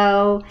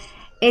 So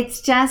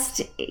it's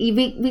just,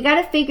 we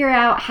got to figure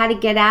out how to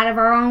get out of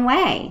our own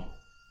way.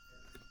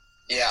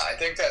 Yeah, I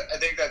think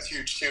that's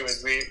huge too.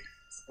 Is we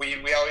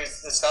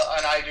always,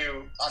 and I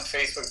do on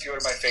Facebook. If you go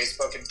to my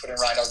Facebook and put in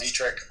Ryan L.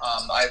 Dietrich,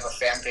 I have a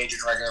fan page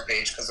and a regular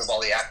page because of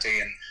all the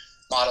acting and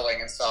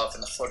modeling and stuff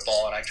and the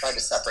football, and I tried to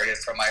separate it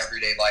from my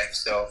everyday life.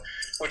 So,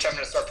 which I'm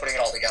going to start putting it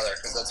all together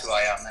because that's who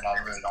I am, and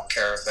I really don't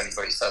care if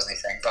anybody says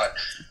anything. But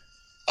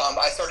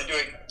I started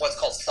doing what's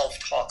called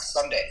Self-Talk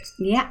Sunday.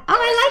 Yeah. Oh,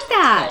 I like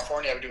that. In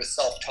California, I would do a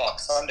Self-Talk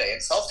Sunday,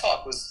 and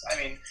Self-Talk was,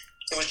 I mean,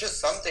 it was just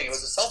something. It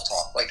was a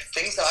self-talk, like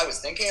things that I was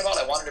thinking about.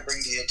 I wanted to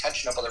bring to the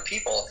attention of other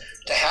people,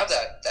 to have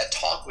that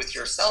talk with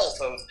yourself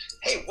of,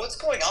 hey, what's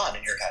going on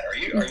in your head?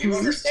 Are you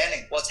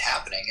understanding what's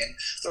happening? And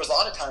there was a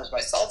lot of times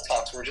my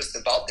self-talks were just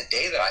about the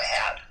day that I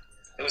had.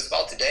 It was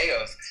about the day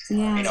of,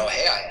 you know,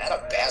 hey, I had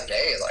a bad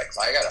day. Like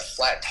I got a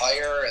flat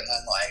tire, and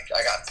then like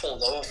I got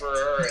pulled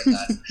over, and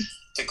then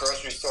the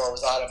grocery store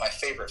was out of my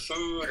favorite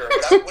food, or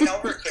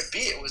whatever it could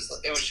be. It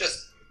was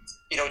just,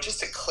 you know, just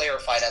to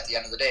clarify it at the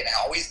end of the day. And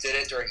I always did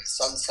it during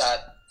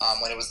sunset,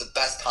 when it was the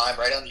best time,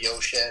 right on the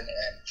ocean.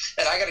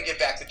 And I got to get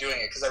back to doing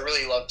it because I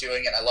really love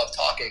doing it. I love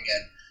talking.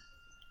 And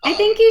I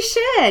think you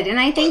should. And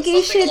I think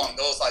you should. Along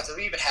those lines of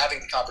even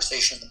having the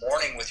conversation in the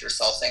morning with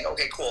yourself, saying,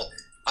 okay, cool,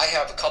 I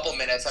have a couple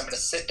minutes. I'm going to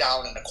sit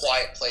down in a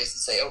quiet place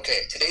and say,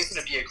 okay, today's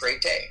going to be a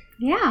great day.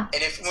 Yeah.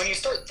 And when you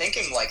start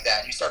thinking like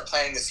that, you start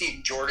planting the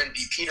seed. Jordan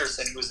B.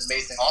 Peterson, who is an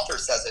amazing author,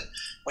 says it.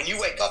 When you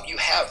wake up, you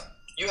have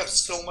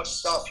so much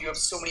stuff. You have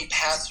so many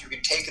paths you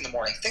can take in the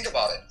morning. Think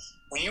about it.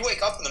 When you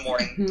wake up in the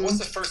morning, what's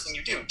the first thing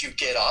you do? Do you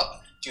get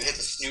up? Do you hit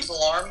the snooze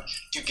alarm?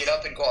 Do you get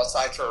up and go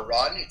outside for a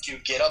run? Do you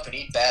get up and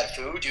eat bad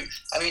food?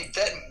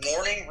 That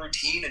morning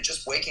routine and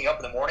just waking up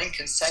in the morning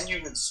can send you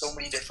in so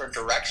many different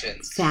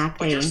directions.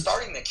 Exactly. But you're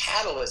starting the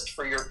catalyst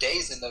for your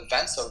days and the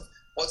events of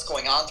what's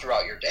going on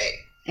throughout your day.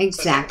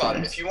 Exactly. So think about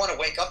it. If you want to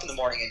wake up in the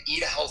morning and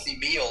eat a healthy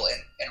meal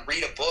and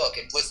read a book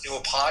and listen to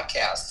a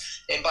podcast,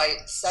 and by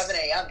 7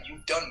 a.m.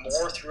 you've done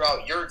more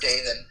throughout your day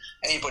than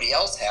anybody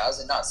else has,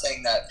 and not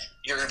saying that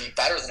you're going to be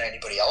better than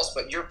anybody else,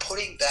 but you're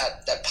putting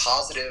that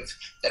positive,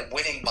 that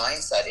winning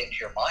mindset into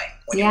your mind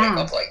when you wake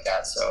up like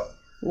that. So,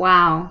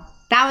 wow.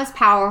 That was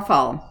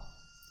powerful.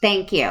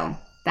 Thank you.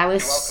 That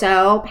was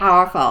so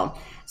powerful.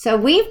 So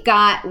we've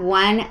got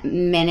 1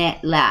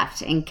 minute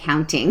left and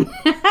counting.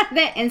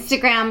 The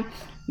Instagram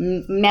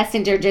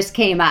Messenger just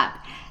came up.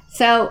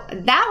 So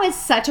that was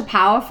such a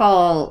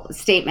powerful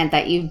statement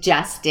that you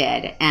just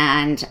did.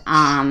 And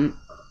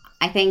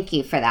I thank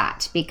you for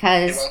that,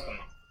 because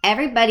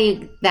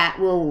everybody that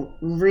will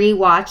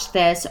rewatch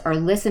this or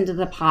listen to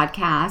the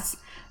podcast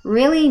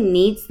really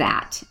needs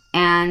that.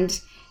 And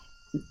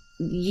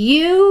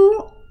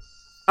you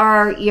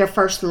are your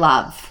first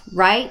love,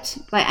 right?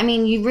 Like, I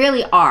mean, you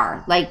really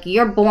are. Like,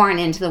 you're born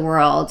into the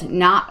world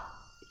not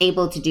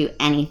able to do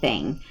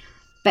anything.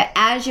 But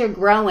as you're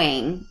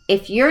growing,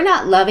 if you're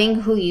not loving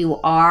who you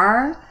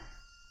are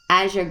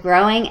as you're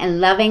growing and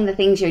loving the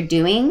things you're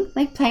doing,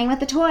 like playing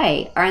with a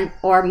toy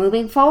or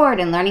moving forward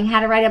and learning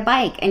how to ride a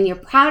bike, and you're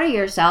proud of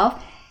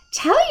yourself,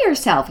 tell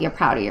yourself you're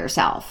proud of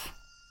yourself.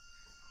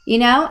 You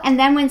know? And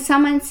then when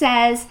someone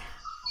says,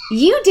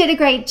 you did a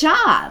great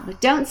job,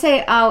 don't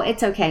say, oh,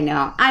 it's okay.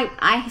 No,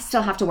 I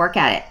still have to work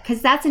at it,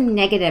 because that's a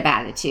negative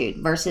attitude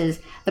versus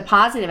the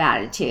positive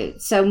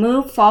attitude. So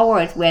move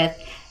forward with,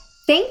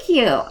 thank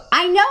you.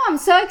 I know, I'm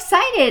so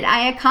excited.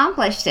 I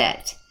accomplished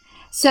it.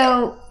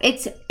 So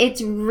it's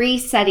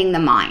resetting the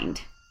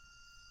mind.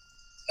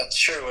 That's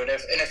true. And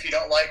if you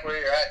don't like where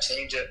you're at,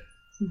 change it.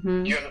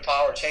 Mm-hmm. You have the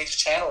power. Change the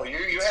channel.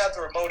 You have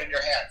the remote in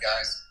your hand,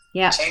 guys.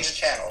 Yeah. Change the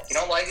channel. If you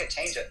don't like it,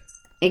 change it.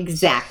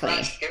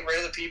 Exactly. Get rid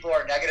of the people who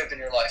are negative in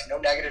your life. No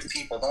negative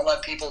people. Don't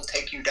let people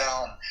take you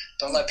down.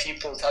 Don't let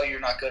people tell you you're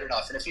not good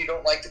enough. And if you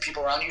don't like the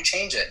people around you,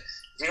 change it.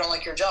 If you don't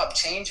like your job,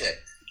 change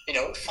it. You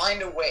know,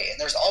 find a way. And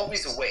there's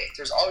always a way.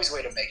 There's always a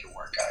way to make it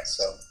work, guys.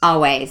 So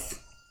always.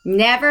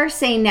 Never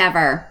say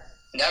never.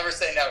 Never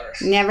say never.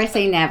 Never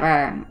say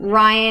never.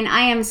 Ryan,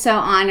 I am so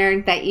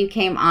honored that you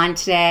came on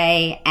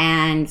today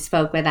and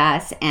spoke with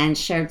us and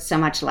shared so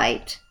much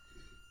light.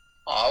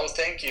 Oh, well,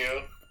 thank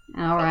you.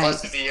 All right. I'm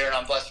blessed to be here, and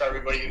I'm blessed for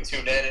everybody who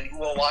tuned in and who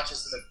will watch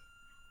us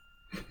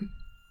in the